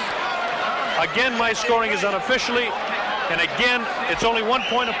Norton. Again, my scoring is unofficially, and again, it's only 1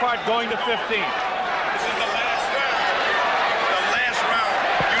 point apart going to 15. This is the last round. The last round.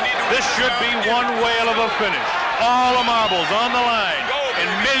 You need to this should be one whale of a finish. All the marbles on the line, and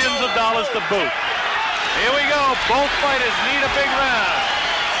millions of dollars to boot. Here we go. Both fighters need a big round.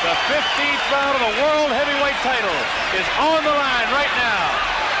 The 15th round of the World Heavyweight title is on the line right now.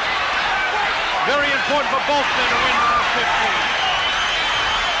 Very important for both men to win round 15.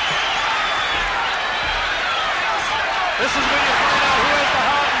 This is when you find out who has the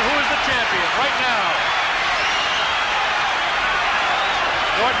champion right now.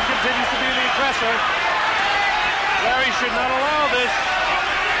 Norton continues to be the aggressor. Larry should not allow this.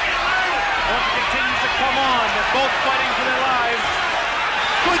 Norton continues to come on. They're both fighting for their lives.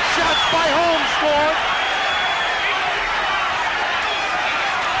 Good shots by Holmes scored.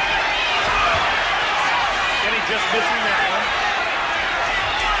 Kenny just missing that one.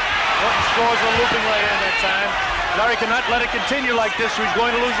 Norton scores a looping right in that time. Larry cannot let it continue like this or he's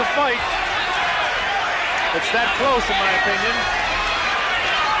going to lose the fight. It's that close in my opinion.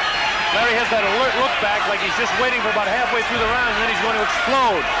 Larry has that alert look back like he's just waiting for about halfway through the round and then he's going to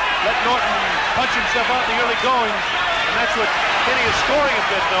explode. Let Norton punch himself out in the early going. And that's what Kenny is scoring a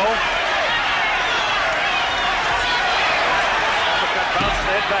bit though. Uppercut bounces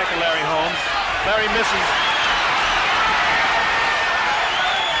the head back to Larry Holmes. Larry misses.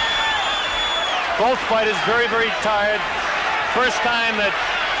 Both fighters very, very tired. First time that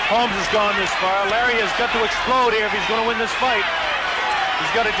Holmes has gone this far. Larry has got to explode here if he's going to win this fight.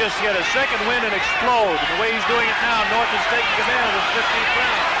 He's got to just get a second win and explode. And the way he's doing it now, Norton is taking command of the 15th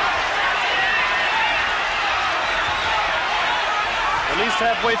round. At least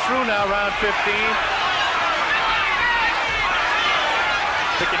halfway through now, round 15.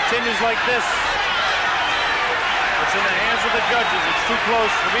 If it continues like this, it's in the hands of the judges. It's too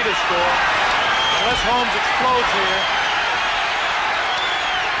close for me to score. Unless Holmes explodes here.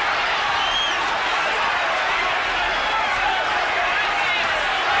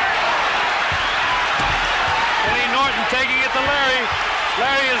 Kenny Norton taking it to Larry.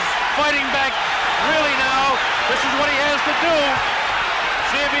 Larry is fighting back really now. This is what he has to do.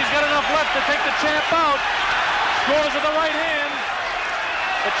 See if he's got enough left to take the champ out. Scores with the right hand.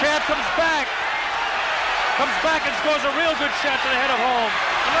 The champ comes back. Comes back and scores a real good shot to the head of Holmes.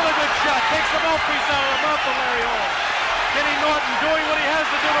 Another good shot. Takes the mouthpiece out of the mouth of Larry Holmes. Kenny Norton doing what he has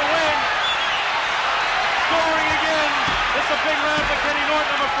to do to win. Scoring again. This is a big round for Kenny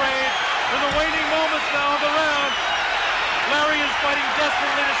Norton, I'm afraid. In the waning moments now of the round, Larry is fighting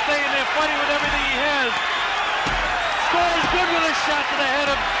desperately to stay in there, fighting with everything he has. Scores good with a shot to the head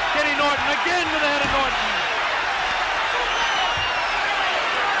of Kenny Norton. Again to the head of Norton.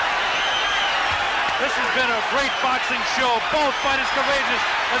 This has been a great boxing show. Both fighters courageous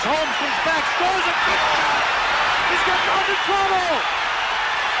as Holmes comes back, scores a good shot. He's got Norton in trouble.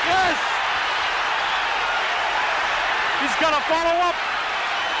 Yes. He's got to follow up.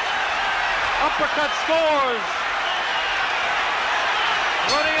 Uppercut scores.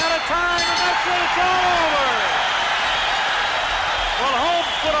 Running out of time, and that's it. It's all over. Well,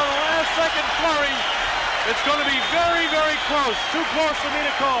 Holmes put on a last-second flurry. It's going to be very, very close. Too close for me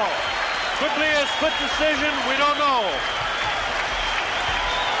to call. Could be a split decision, we don't know.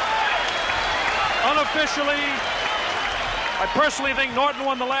 Unofficially, I personally think Norton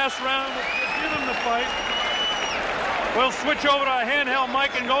won the last round, which would give him the fight. We'll switch over to a handheld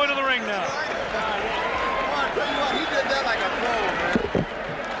mic and go into the ring now. I tell you what, he did that like a pro, man.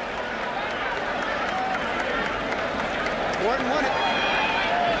 Norton won it.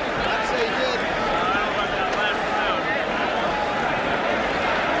 I'd say he did.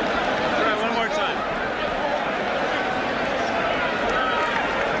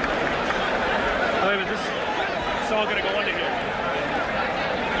 It's all going to go under here.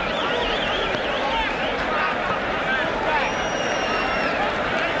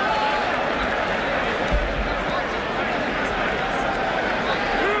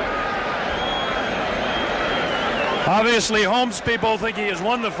 Obviously, Holmes people think he has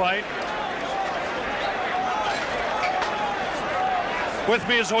won the fight. With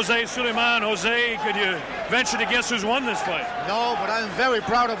me is Jose Suleiman. Jose, could you venture to guess who's won this fight? No, but I'm very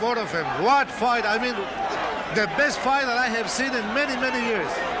proud of both of them. What fight? I mean, the best fight that I have seen in many, many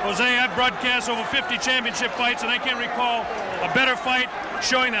years. Jose, I've broadcast over 50 championship fights, and I can't recall a better fight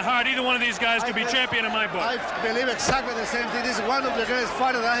showing the heart. Either one of these guys could be champion in my book. I believe exactly the same thing. This is one of the greatest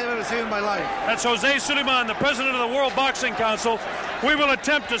fighters I have ever seen in my life. That's Jose Suleiman, the president of the World Boxing Council. We will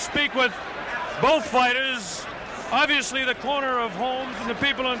attempt to speak with both fighters. Obviously, the corner of Holmes and the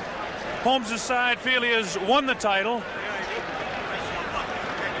people on Holmes' side feel he has won the title.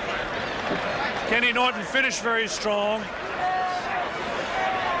 Kenny Norton finished very strong.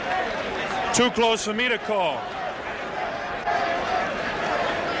 Too close for me to call.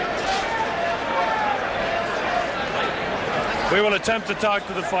 We will attempt to talk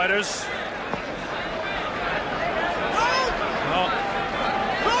to the fighters.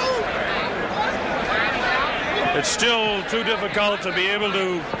 It's still too difficult to be able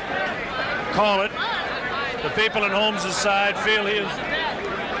to call it. The people on Holmes' side feel he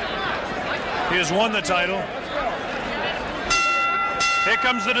has won the title. Here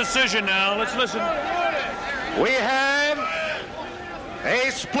comes the decision now. Let's listen. We have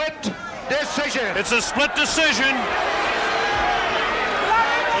a split decision. It's a split decision.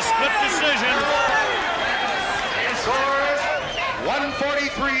 A split decision. Scores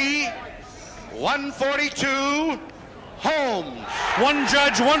 143, 142, Holmes. One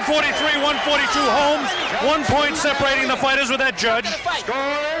judge, 143, 142, Holmes. 1 point separating the fighters with that judge.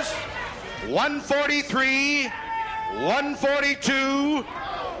 Scores 143, 142,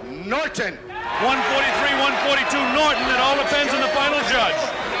 Norton. 143, 142, Norton. It all depends on the final judge.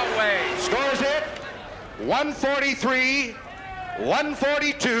 Scores it 143,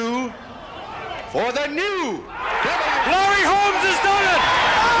 142 for the new Larry Holmes has done it!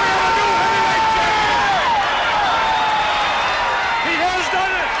 We have a new heavyweight champion! He has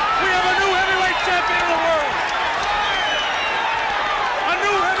done it! We have a new heavyweight champion of the world! A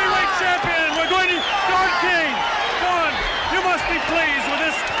new heavyweight champion! We're going to Don King! Don, you must be pleased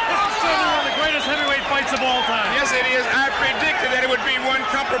with this. This is certainly one of the greatest heavyweight fights of all time. Yes, it is. I predicted that it would be one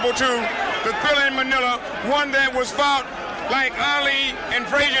comparable to the Thriller in Manila, one that was fought like Ali and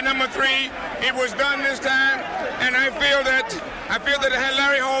Frazier #3. It was done this time, and I feel that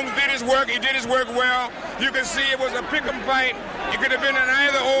Larry Holmes did his work. He did his work well. You can see it was a pick'em fight. It could have been an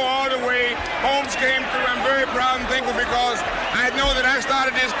either or all the way. Holmes came through. I'm very proud and thankful because I know that I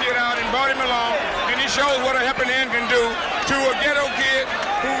started this kid out and brought him along, and he shows what a helping hand can do to a ghetto kid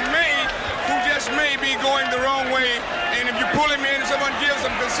who just may be going the wrong way. And if you pull him in, someone gives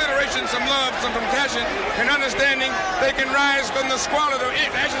some consideration, some love, some compassion, and understanding, they can rise from the squalor, the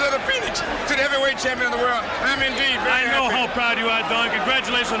ashes of the phoenix, to the heavyweight champion of the world. I'm indeed very happy. I know how proud you are, Don.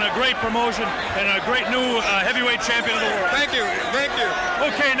 Congratulations on a great promotion and a great new heavyweight champion of the world. Thank you. Thank you.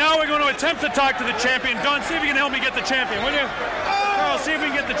 Okay, now we're going to attempt to talk to the champion. Don, see if you can help me get the champion, will you? Carl, see if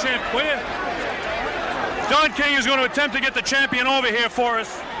we can get the champion, will you? Don King is going to attempt to get the champion over here for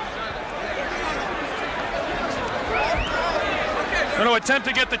us. Going to attempt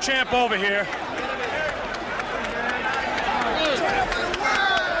to get the champ over here.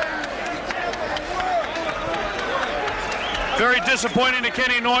 Very disappointing to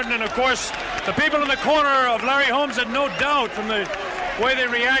Kenny Norton, and of course, the people in the corner of Larry Holmes had no doubt from the way they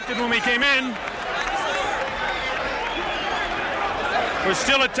reacted when we came in. We're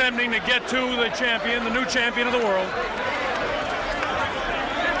still attempting to get to the champion, the new champion of the world.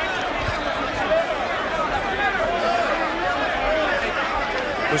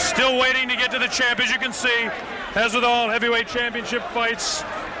 We're still waiting to get to the champ, as you can see. As with all heavyweight championship fights,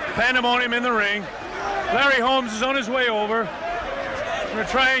 pandemonium in the ring. Larry Holmes is on his way over. We're going to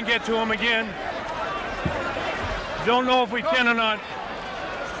try and get to him again. Don't know if we can or not.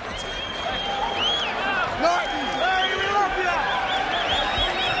 Norton, Larry, we love you.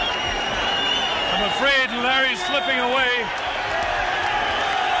 I'm afraid Larry's slipping away.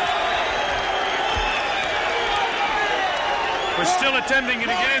 We're still attempting to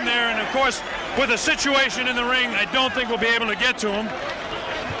get in there, and of course, with the situation in the ring, I don't think we'll be able to get to him.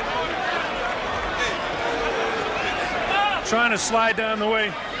 Trying to slide down the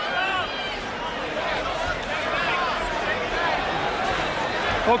way.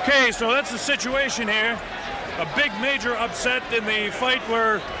 Okay, so that's the situation here. A big major upset in the fight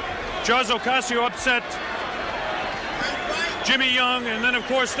where Jose Ocasio upset Jimmy Young, and then of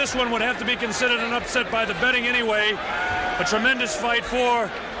course this one would have to be considered an upset by the betting anyway. A tremendous fight for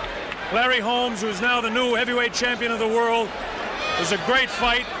Larry Holmes, who's now the new heavyweight champion of the world. It was a great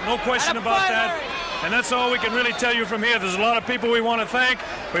fight, no question about that. And that's all we can really tell you from here. There's a lot of people we want to thank.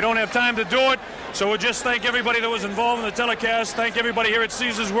 We don't have time to do it. So we'll just thank everybody that was involved in the telecast. Thank everybody here at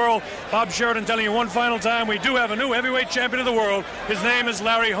Caesars World. Bob Sheridan telling you one final time, we do have a new heavyweight champion of the world. His name is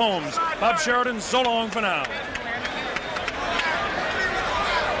Larry Holmes. Bob Sheridan, so long for now.